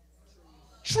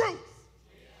truth.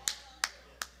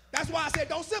 That's why I said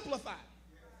don't simplify.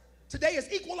 Today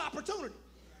is equal opportunity.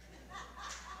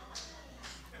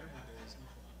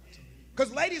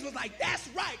 Because ladies was like, that's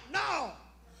right. No.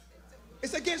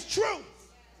 It's against truth.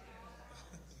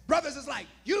 Brothers is like,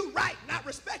 you right, not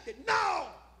respected. No.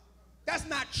 That's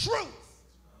not truth.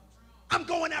 I'm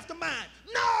going after mine.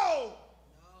 No.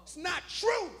 It's not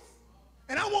truth.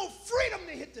 And I want freedom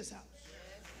to hit this house.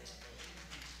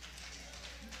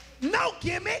 No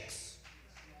gimmicks.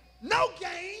 No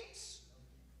games.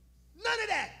 None of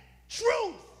that.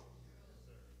 Truth.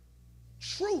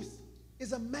 Truth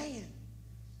is a man.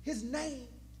 His name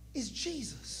is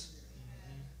Jesus.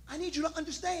 I need you to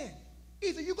understand.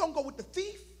 Either you're going to go with the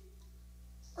thief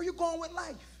or you're going with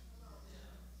life.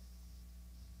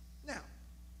 Now,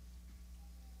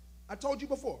 I told you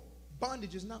before,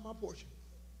 bondage is not my portion.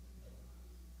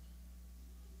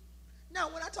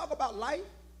 Now, when I talk about life,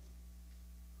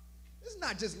 it's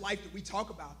not just life that we talk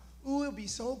about. Ooh, it'll be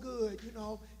so good, you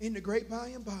know, in the great by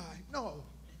and by. No,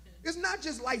 it's not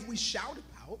just life we shout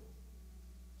about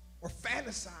or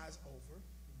fantasize over.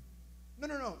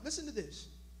 No. Listen to this.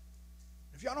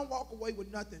 If y'all don't walk away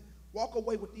with nothing, walk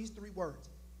away with these 3 words.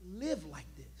 Live like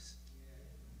this.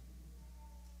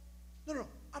 No.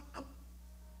 I'm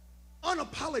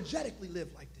unapologetically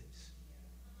live like this.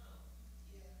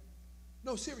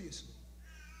 No, seriously.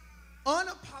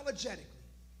 Unapologetically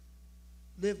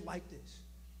live like this.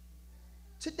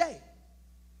 Today,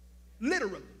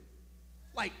 literally,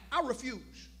 like I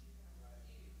refuse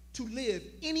to live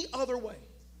any other way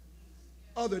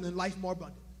other than life more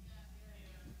abundant.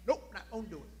 Nope, not gonna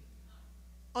do it.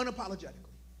 Unapologetically.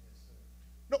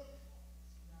 Nope.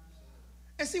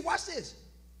 And see, watch this.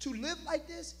 To live like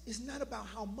this is not about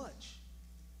how much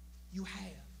you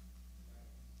have.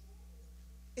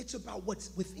 It's about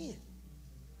what's within.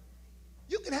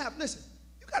 You can have, listen,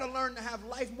 you got to learn to have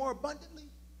life more abundantly,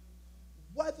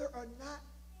 whether or not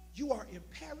you are in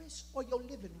Paris or your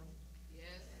living room. Yes.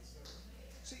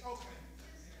 See, okay.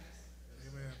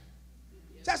 Amen.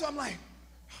 That's why I'm like,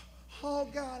 oh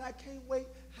God, I can't wait.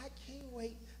 I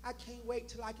can't wait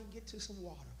till I can get to some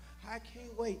water. I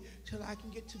can't wait till I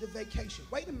can get to the vacation.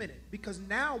 Wait a minute, because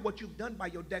now what you've done by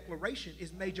your declaration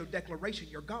is made your declaration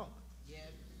your God.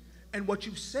 Yes. And what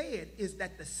you've said is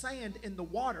that the sand in the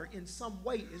water in some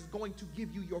way is going to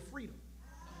give you your freedom.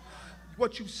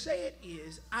 What you said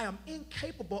is, I am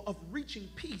incapable of reaching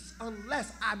peace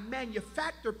unless I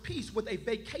manufacture peace with a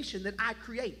vacation that I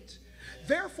create.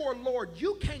 Therefore, Lord,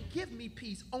 you can't give me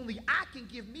peace. Only I can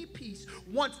give me peace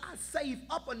once I save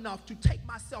up enough to take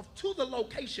myself to the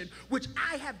location which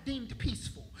I have deemed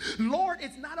peaceful. Lord,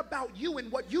 it's not about you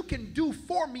and what you can do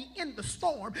for me in the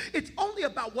storm. It's only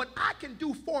about what I can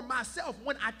do for myself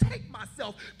when I take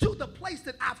myself to the place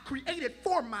that I've created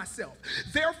for myself.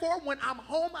 Therefore, when I'm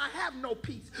home, I have no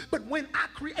peace. But when I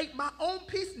create my own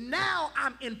peace, now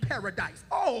I'm in paradise.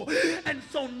 Oh, and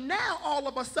so now all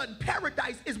of a sudden,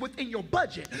 paradise is within your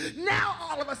budget. Now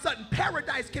all of a sudden,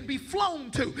 paradise can be flown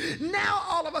to. Now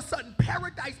all of a sudden,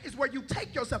 paradise is where you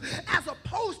take yourself, as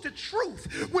opposed to truth,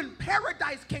 when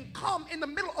paradise can come in the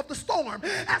middle of the storm,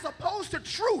 as opposed to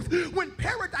truth, when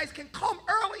paradise can come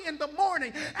early in the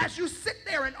morning as you sit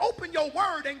there and open your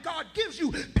word and God gives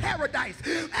you paradise,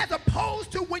 as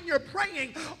opposed to when you're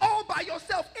praying all by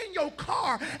yourself in your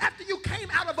car after you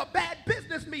came out of a bad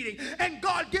business meeting and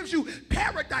God gives you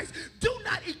paradise. Do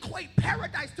not equate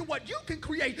paradise to what you can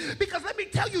create, because let me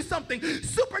tell you something,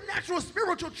 supernatural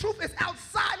spiritual truth is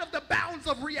outside of the bounds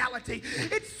of reality.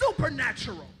 It's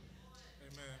supernatural.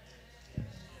 Amen.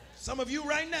 Some of you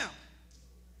right now,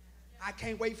 I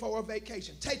can't wait for a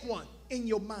vacation. Take one in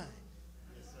your mind.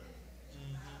 Yes, sir.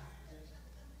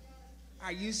 Mm-hmm.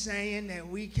 Are you saying that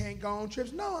we can't go on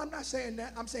trips? No, I'm not saying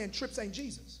that. I'm saying trips ain't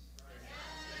Jesus.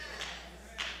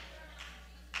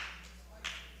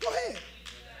 Go ahead.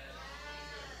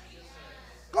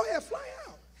 Go ahead, fly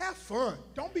out. Have fun.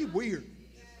 Don't be weird.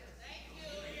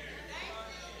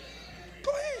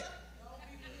 Go ahead.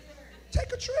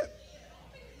 Take a trip.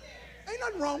 Ain't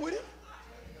nothing wrong with it.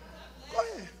 Go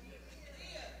ahead.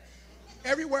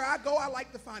 Everywhere I go, I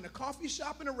like to find a coffee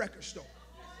shop and a record store.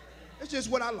 It's just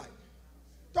what I like.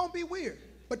 Don't be weird.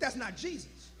 But that's not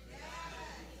Jesus.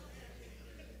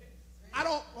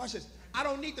 Watch this. I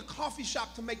don't need the coffee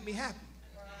shop to make me happy.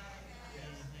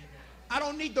 I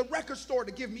don't need the record store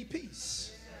to give me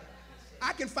peace.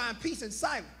 I can find peace in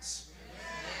silence.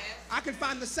 I can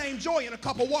find the same joy in a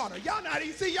cup of water. Y'all not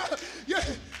even see y'all.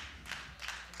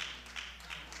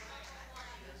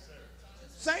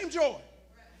 Same joy.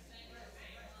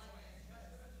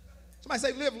 Somebody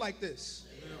say, live like this.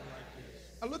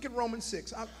 I look at Romans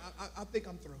 6. I think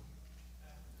I'm through.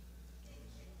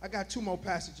 I got 2 more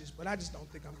passages, but I just don't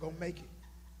think I'm going to make it.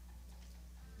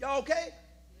 Y'all okay?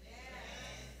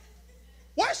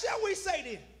 What shall we say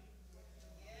then?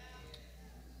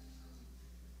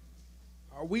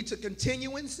 Are we to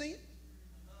continue in sin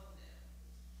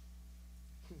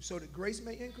so that grace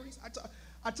may increase?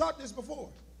 I taught this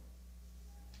before.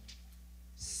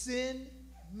 Sin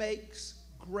makes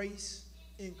grace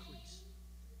increase.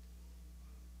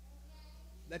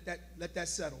 Let that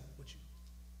settle with you.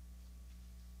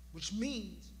 Which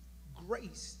means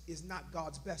grace is not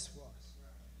God's best for us.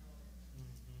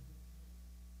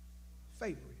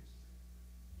 Favor is.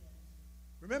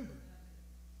 Remember,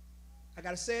 I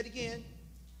got to say it again.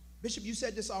 Bishop, you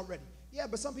said this already. Yeah,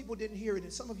 but some people didn't hear it,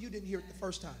 and some of you didn't hear it the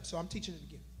first time, so I'm teaching it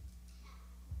again.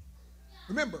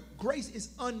 Remember, grace is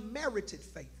unmerited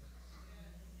favor.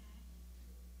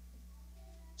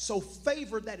 So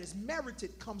favor that is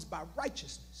merited comes by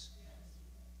righteousness.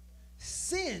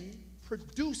 Sin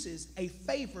produces a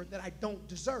favor that I don't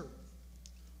deserve.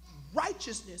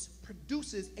 Righteousness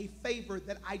produces a favor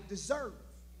that I deserve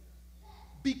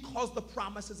because the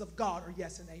promises of God are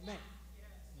yes and amen.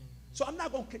 So I'm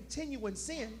not going to continue in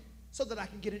sin so that I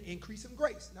can get an increase in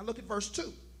grace. Now look at verse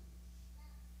 2.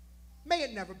 May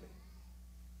it never be.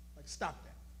 Like, stop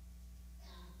that.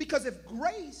 Because if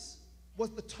grace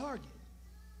was the target,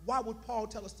 why would Paul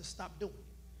tell us to stop doing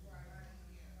it?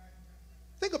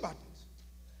 Think about this.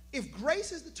 If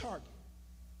grace is the target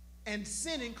and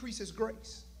sin increases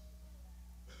grace,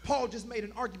 Paul just made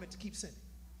an argument to keep sinning.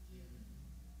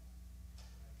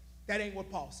 That ain't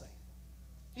what Paul's saying.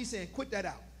 He's saying, quit that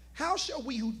out. How shall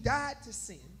we who died to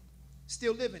sin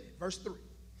still live in it? Verse 3.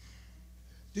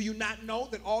 Do you not know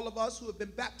that all of us who have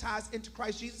been baptized into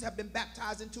Christ Jesus have been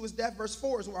baptized into his death? Verse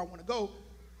 4 is where I want to go.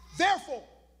 Therefore,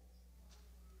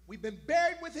 we've been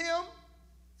buried with him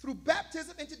through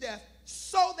baptism into death,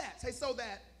 so that, say so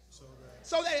that,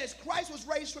 so that as Christ was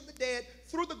raised from the dead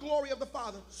through the glory of the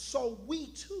Father, so we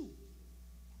too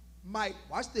might,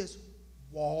 watch this,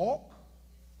 walk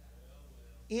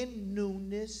in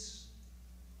newness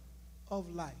of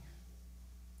life.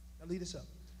 Now lead us up.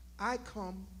 I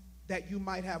come that you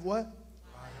might have what?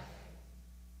 Life.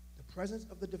 The presence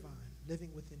of the divine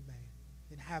living within man,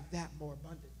 and have that more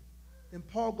abundantly. Then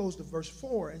Paul goes to verse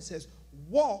 4 and says,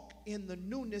 walk in the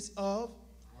newness of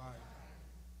life.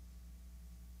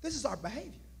 This is our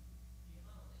behavior.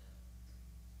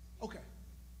 Okay,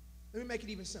 let me make it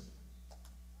even simpler.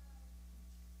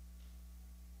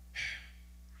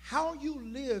 How you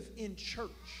live in church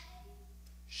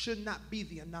should not be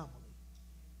the anomaly.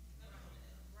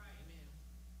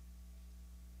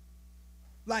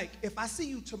 Like, if I see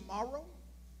you tomorrow,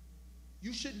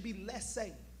 you shouldn't be less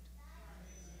saved.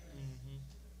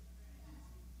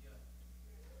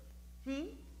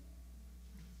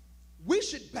 We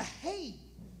should behave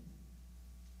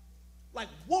like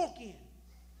walk in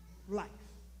life.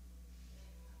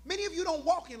 Many of you don't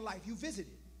walk in life, you visit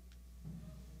it.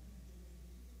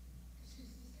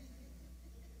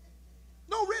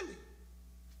 No, really.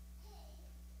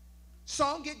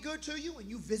 Song get good to you and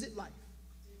you visit life.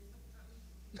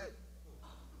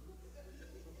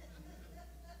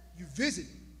 You visit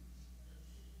it.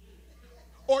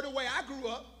 Or the way I grew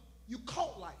up, you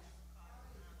caught life.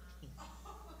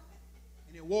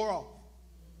 And it wore off.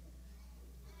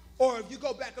 Or if you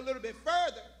go back a little bit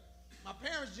further, my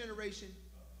parents' generation,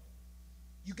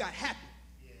 you got happy.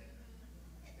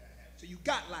 So you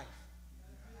got life.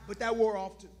 But that wore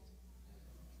off too.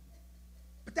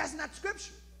 But that's not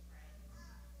scripture.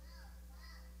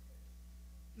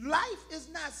 Life is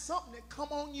not something that come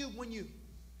on you when you.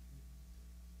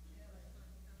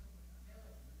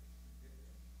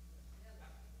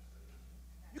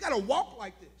 You got to walk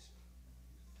like this.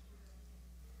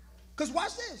 Because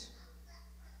watch this.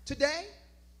 Today,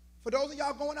 for those of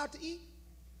y'all going out to eat,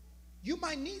 you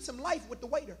might need some life with the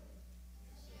waiter.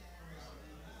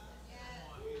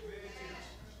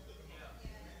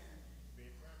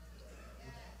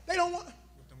 They don't want,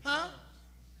 huh?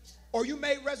 Or you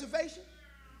made reservation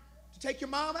to take your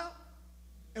mom out,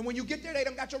 and when you get there, they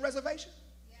done got your reservation.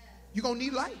 You're going to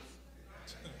need life.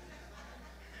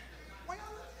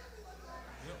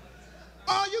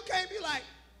 Oh, you can't be like,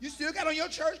 you still got on your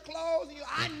church clothes, and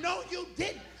I know you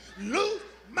didn't lose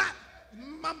my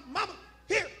mama.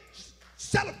 Here,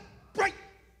 celebrate.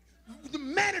 The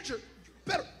manager, you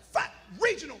better find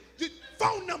regional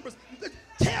phone numbers.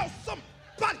 Tell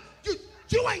somebody,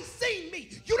 you ain't seen me.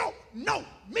 You don't know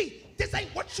me. This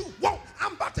ain't what you want.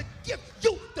 I'm about to give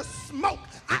you the smoke.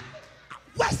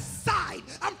 West Side.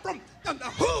 I'm from the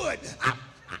hood.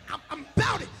 I'm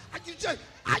about it.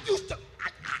 I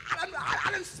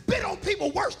done spit on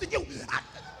people worse than you.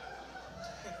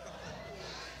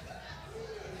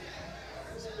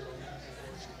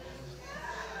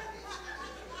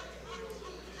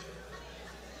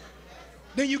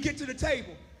 Then you get to the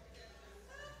table.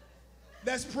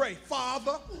 Let's pray.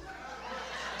 Father.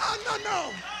 Oh,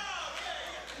 no.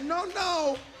 No,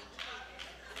 no.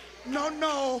 No,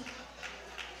 no.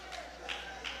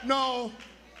 No.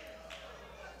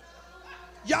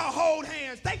 Y'all hold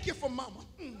hands. Thank you for mama.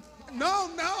 No,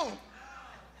 no.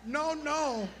 No,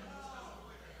 no.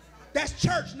 That's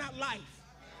church, not life.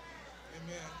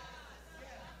 Amen.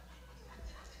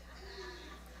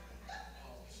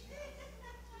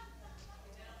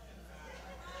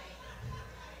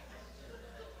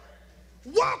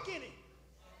 Walk in it.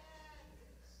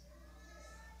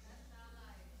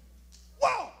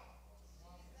 Walk.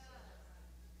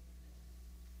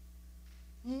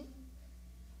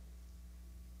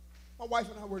 My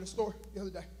wife and I were in the store the other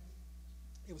day.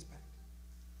 It was packed.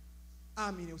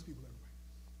 I mean, it was people everywhere.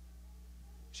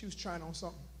 She was trying on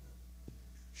something.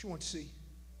 She wanted to see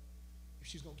if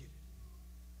she was going to get it.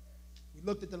 We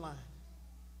looked at the line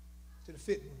to the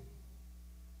fitting room.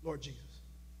 Lord Jesus.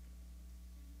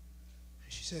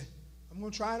 And she said, I'm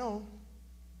going to try it on.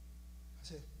 I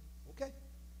said, okay.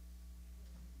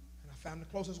 And I found the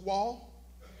closest wall.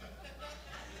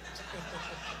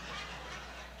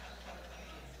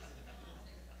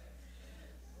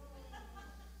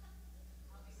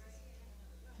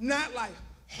 Not like,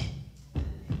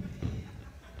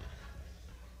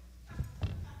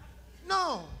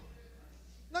 no,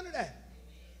 none of that.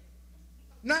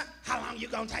 Not how long you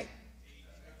gonna take.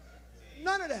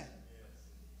 None of that.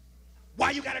 Why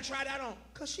you gotta try that on?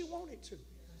 Because she wanted to.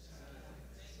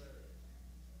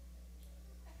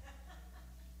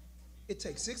 It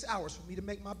takes 6 hours for me to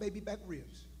make my baby back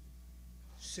ribs.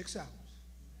 6 hours.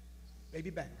 Baby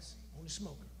backs on the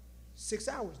smoker. 6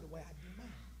 hours the way I do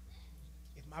mine.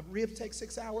 If my ribs take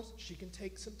 6 hours, she can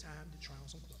take some time to try on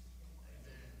some clothes.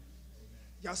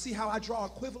 Y'all see how I draw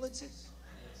equivalences?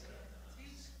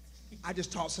 I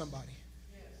just taught somebody.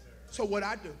 So what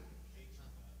I do?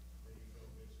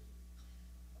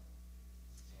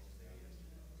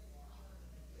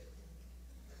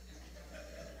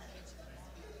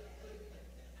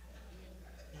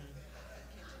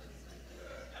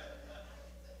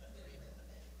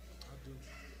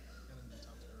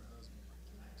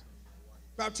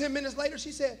 About 10 minutes later,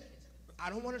 she said,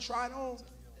 I don't want to try it on.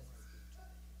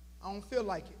 I don't feel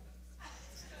like it.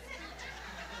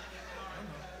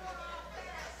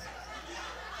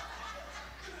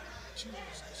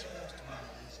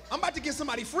 I'm about to get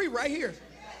somebody free right here.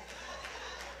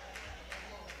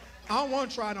 I don't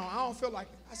want to try it on. I don't feel like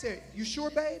it. I said, you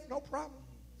sure, babe? No problem.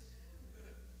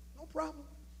 No problem.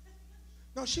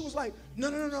 No, she was like, no,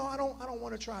 I don't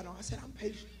want to try it on. I said, I'm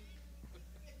patient.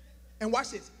 And watch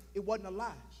this. It wasn't a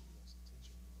lie.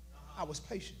 I was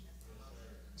patient.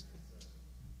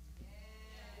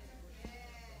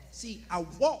 See, I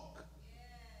walk.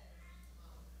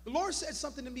 The Lord said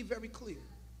something to me very clear.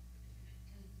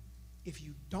 If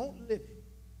you don't live it,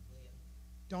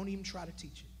 don't even try to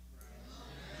teach it.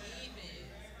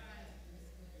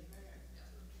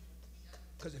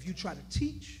 Because if you try to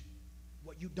teach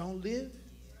what you don't live,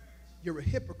 you're a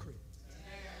hypocrite.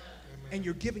 And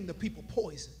you're giving the people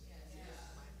poison.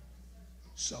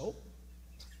 So,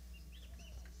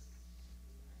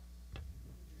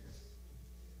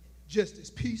 just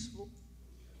as peaceful.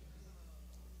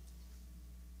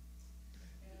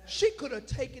 She could have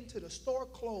taken to the store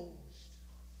closed,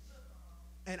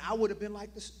 and I would have been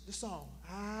like the song,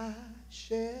 I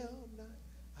shall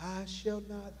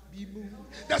not be moved.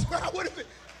 That's where I would have been.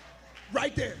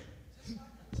 Right there.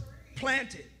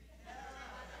 Planted.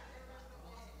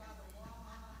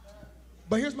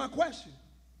 But here's my question.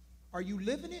 Are you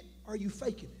living it or are you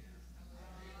faking it?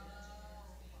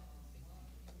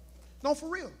 No, for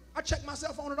real. I check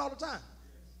myself on it all the time.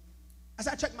 I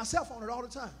said I check myself on it all the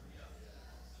time.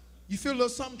 You feel a little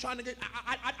something trying to get,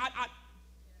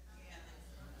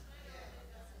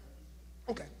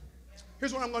 Okay.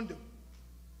 Here's what I'm going to do.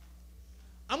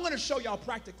 I'm going to show y'all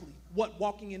practically what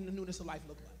walking in the newness of life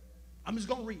looks like. I'm just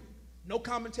going to read it. No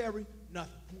commentary,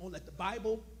 nothing. I'm going to let the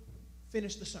Bible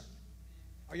finish the sermon.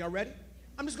 Are y'all ready?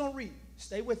 I'm just going to read.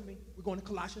 Stay with me. We're going to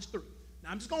Colossians 3.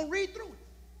 Now, I'm just going to read through it.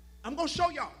 I'm going to show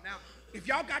y'all. Now, if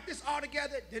y'all got this all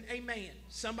together, then amen.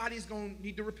 Somebody's going to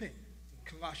need to repent.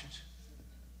 Colossians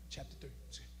chapter 3.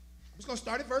 I'm just going to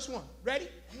start at verse 1. Ready?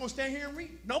 I'm going to stand here and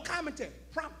read. No commentary.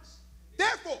 Promise.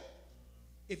 Therefore,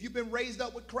 if you've been raised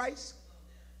up with Christ,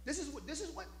 this is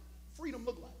what freedom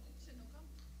look like.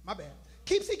 My bad.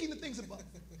 Keep seeking the things above,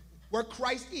 where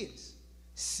Christ is,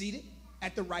 seated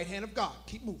at the right hand of God.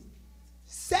 Keep moving.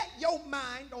 Set your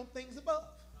mind on things above,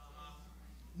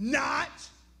 not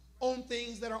on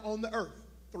things that are on the earth.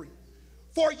 3.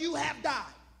 For you have died,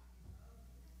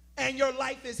 and your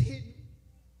life is hidden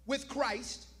with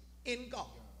Christ in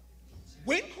God.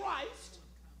 When Christ,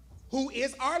 who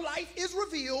is our life, is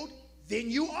revealed, then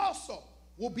you also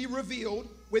will be revealed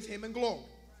with him in glory.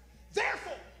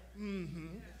 Therefore,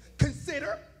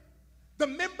 consider the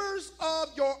members of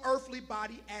your earthly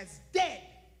body as dead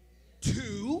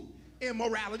to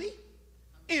immorality,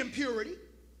 impurity,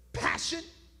 passion,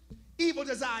 evil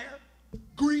desire,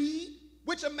 greed,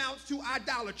 which amounts to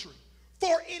idolatry.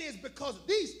 For it is because of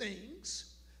these things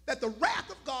that the wrath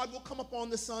of God will come upon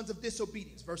the sons of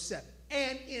disobedience. Verse 7.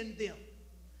 And in them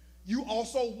you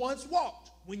also once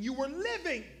walked when you were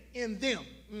living in them.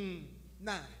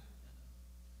 9.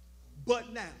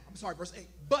 But now, verse 8.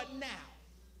 But now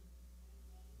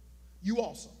you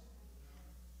also.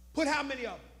 Put how many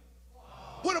of them?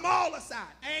 Put them all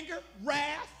aside. Anger,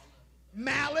 wrath,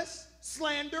 malice,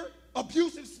 slander,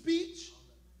 abusive speech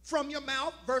from your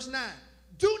mouth. Verse 9.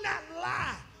 Do not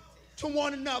lie to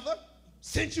one another,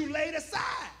 since you laid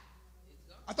aside.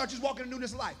 I thought you was walking in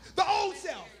newness of life. The old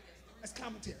self. That's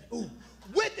commentary. Ooh.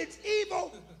 With its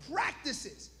evil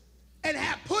practices, and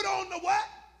have put on the what?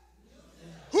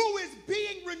 Who is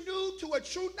being renewed to a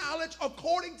true knowledge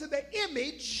according to the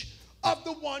image of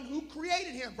the one who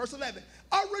created him. Verse 11.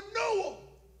 A renewal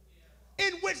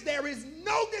in which there is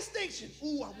no distinction.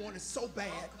 Ooh, I want it so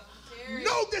bad.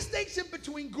 No distinction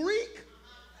between Greek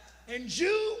and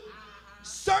Jew,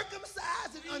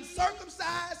 circumcised and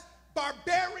uncircumcised,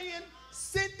 barbarian,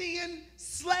 Scythian,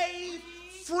 slave,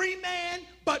 free man,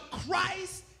 but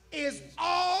Christ is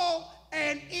all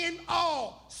and in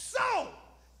all. So,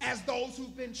 as those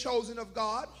who've been chosen of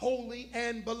God, holy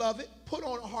and beloved, put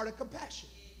on a heart of compassion,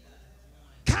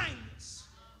 kindness,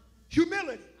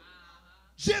 humility,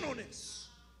 gentleness,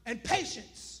 and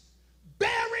patience,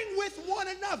 bearing with one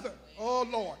another, oh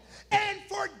Lord, and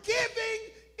forgiving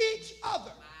each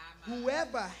other.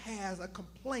 Whoever has a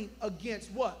complaint against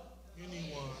what?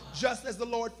 Anyone. Just as the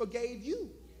Lord forgave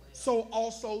you, so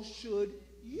also should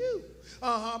you.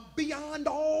 Beyond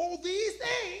all these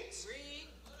things,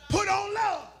 put on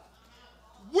love,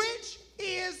 which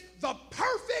is the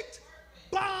perfect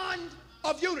bond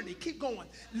of unity. Keep going.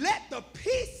 Let the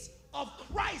peace of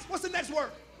Christ, what's the next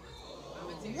word?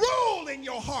 Rule in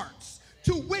your hearts,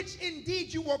 to which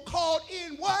indeed you were called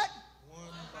in what?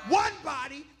 One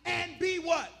body, and be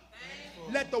what?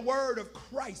 Thankful. Let the word of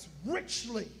Christ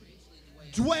richly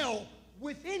dwell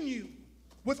within you,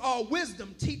 with all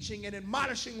wisdom, teaching and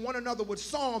admonishing one another with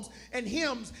psalms and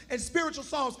hymns and spiritual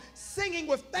songs, singing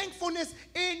with thankfulness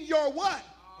in your what?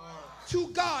 To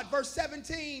God. Verse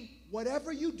 17,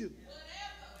 whatever you do,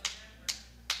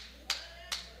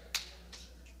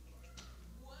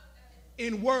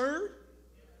 in word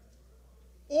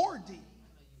or deed,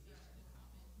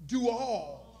 do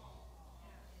all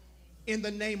in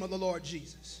the name of the Lord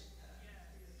Jesus,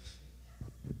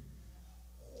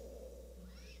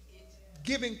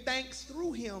 giving thanks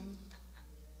through him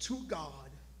to God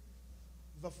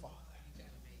the Father.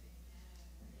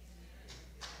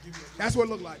 That's what it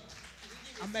looked like.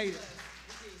 I made it.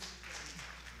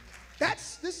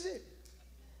 This is it.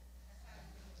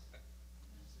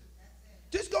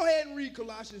 Just go ahead and read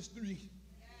Colossians 3.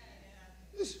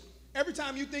 Every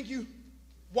time you think you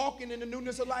walking in the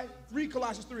newness of life, read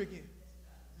Colossians 3 again.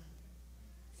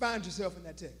 Find yourself in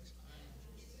that text.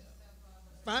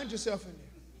 Find yourself in there.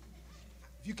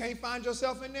 If you can't find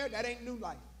yourself in there, that ain't new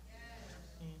life.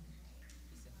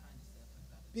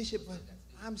 Bishop, but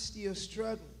I'm still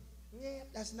struggling. Yeah,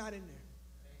 that's not in there.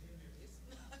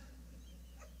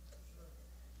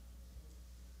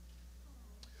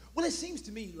 Well, it seems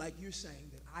to me like you're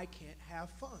saying that I can't have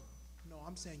fun. No,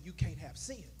 I'm saying you can't have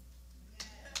sin.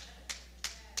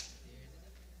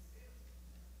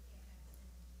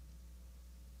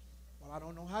 Well, I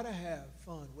don't know how to have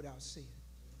fun without sin.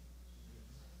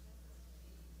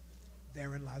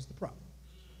 Therein lies the problem.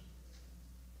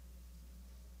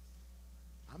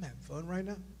 I'm having fun right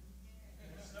now.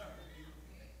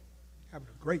 Having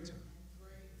a great time.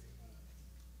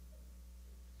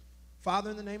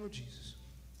 Father, in the name of Jesus,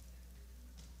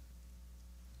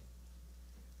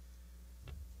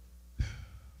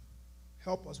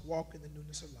 help us walk in the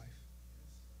newness of life.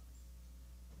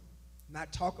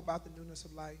 Not talk about the newness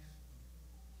of life.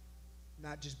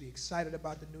 Not just be excited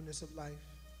about the newness of life.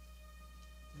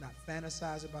 Not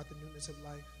fantasize about the newness of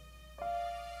life,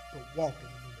 but walk in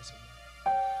the newness of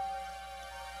life.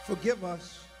 Forgive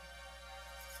us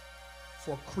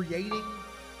for creating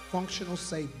functional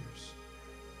saviors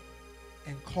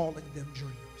and calling them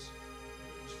dreams.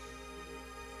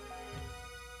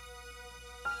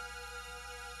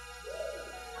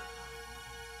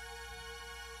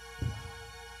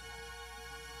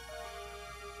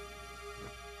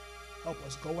 Help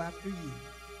us go after you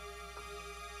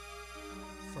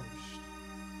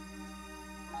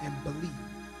and believe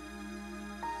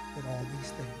that all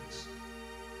these things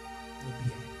will be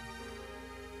added.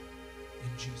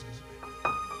 In Jesus' name.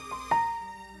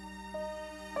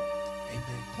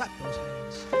 Amen. Clap those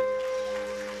hands.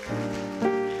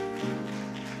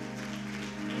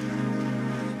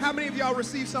 How many of y'all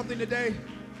received something today?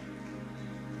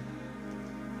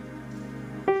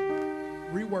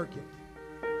 Rework it.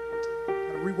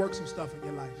 Gotta rework some stuff in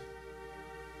your life.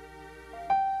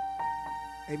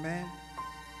 Amen.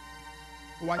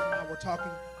 My wife and I were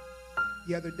talking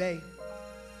the other day,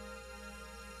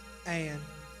 and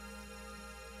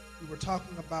we were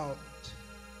talking about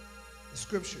the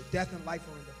scripture, death and life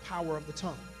are in the power of the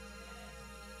tongue.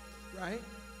 Right?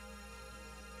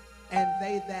 And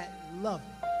they that love it.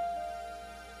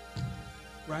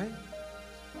 Right?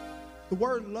 The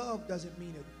word love doesn't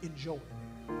mean enjoy.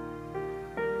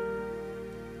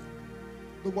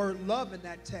 The word love in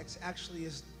that text actually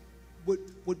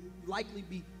would likely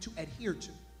be to adhere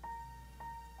to.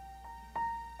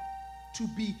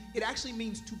 It actually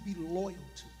means to be loyal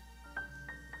to.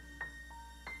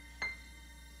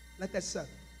 Let that settle.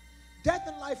 Death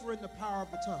and life are in the power of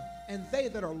the tongue, and they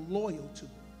that are loyal to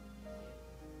it.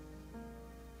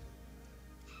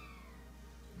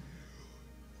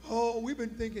 Oh, we've been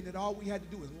thinking that all we had to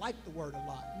do is like the word a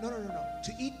lot. No.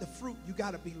 To eat the fruit, you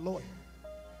got to be loyal.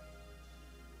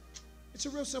 It's a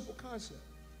real simple concept.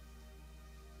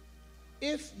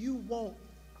 If you want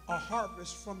a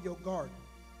harvest from your garden,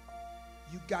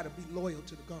 you got to be loyal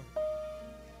to the garden.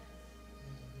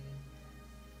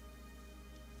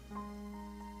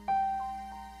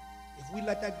 If we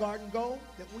let that garden go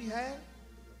that we have,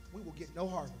 we will get no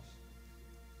harvest.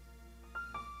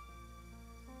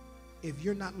 If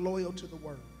you're not loyal to the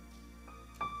word,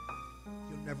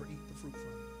 you'll never eat the fruit from it.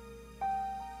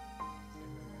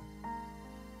 Amen.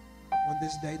 On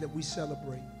this day that we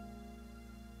celebrate,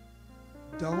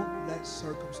 don't let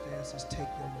circumstances take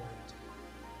your loyalty.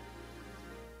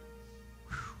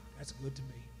 Whew, that's good to me.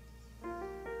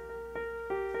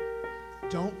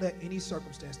 Don't let any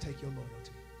circumstance take your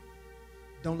loyalty.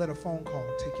 Don't let a phone call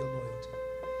take your loyalty.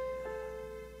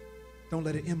 Don't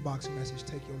let an inbox message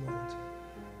take your loyalty.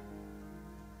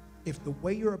 If the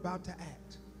way you're about to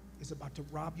act is about to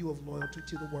rob you of loyalty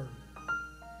to the word,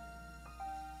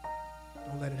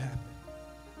 don't let it happen.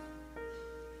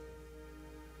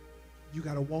 You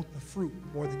got to want the fruit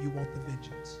more than you want the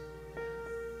vengeance.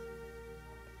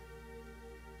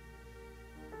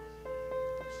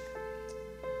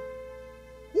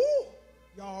 Woo!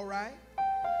 Y'all all right?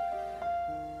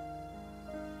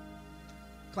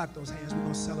 Clap those hands. We're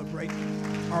going to celebrate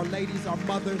our ladies, our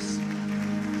mothers.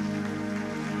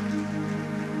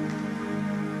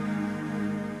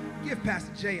 Give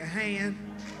Pastor Jay a hand.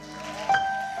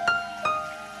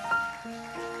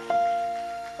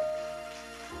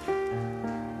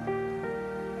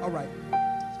 All right.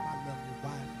 It's my lovely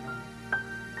wife.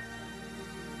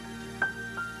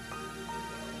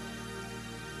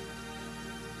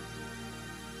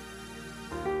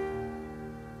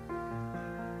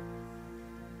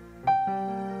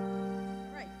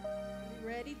 All right. You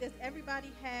ready? Does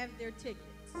everybody have their tickets?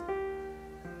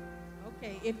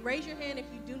 Okay, raise your hand if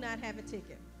you do not have a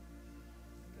ticket.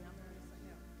 Okay, I'm gonna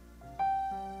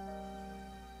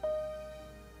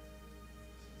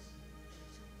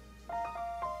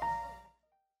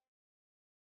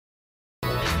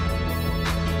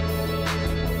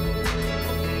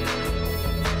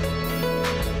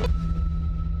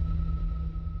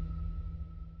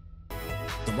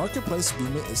The Marketplace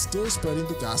Movement is still spreading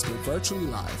the gospel virtually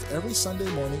live every Sunday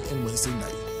morning and Wednesday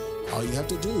night. All you have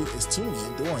to do is tune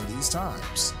in during these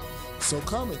times. So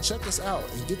come and check us out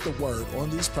and get the word on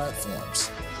these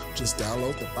platforms. Just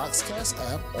download the Boxcast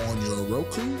app on your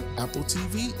Roku, Apple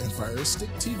TV, and Fire Stick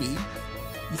TV.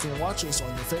 You can watch us on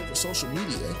your favorite social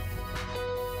media,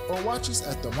 or watch us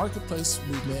at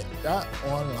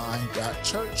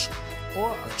themarketplacemovement.online.church or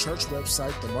our church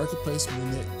website,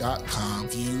 themarketplacemovement.com.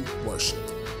 View worship.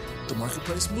 The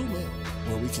Marketplace Movement,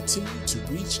 where we continue to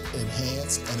reach,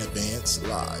 enhance, and advance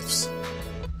lives.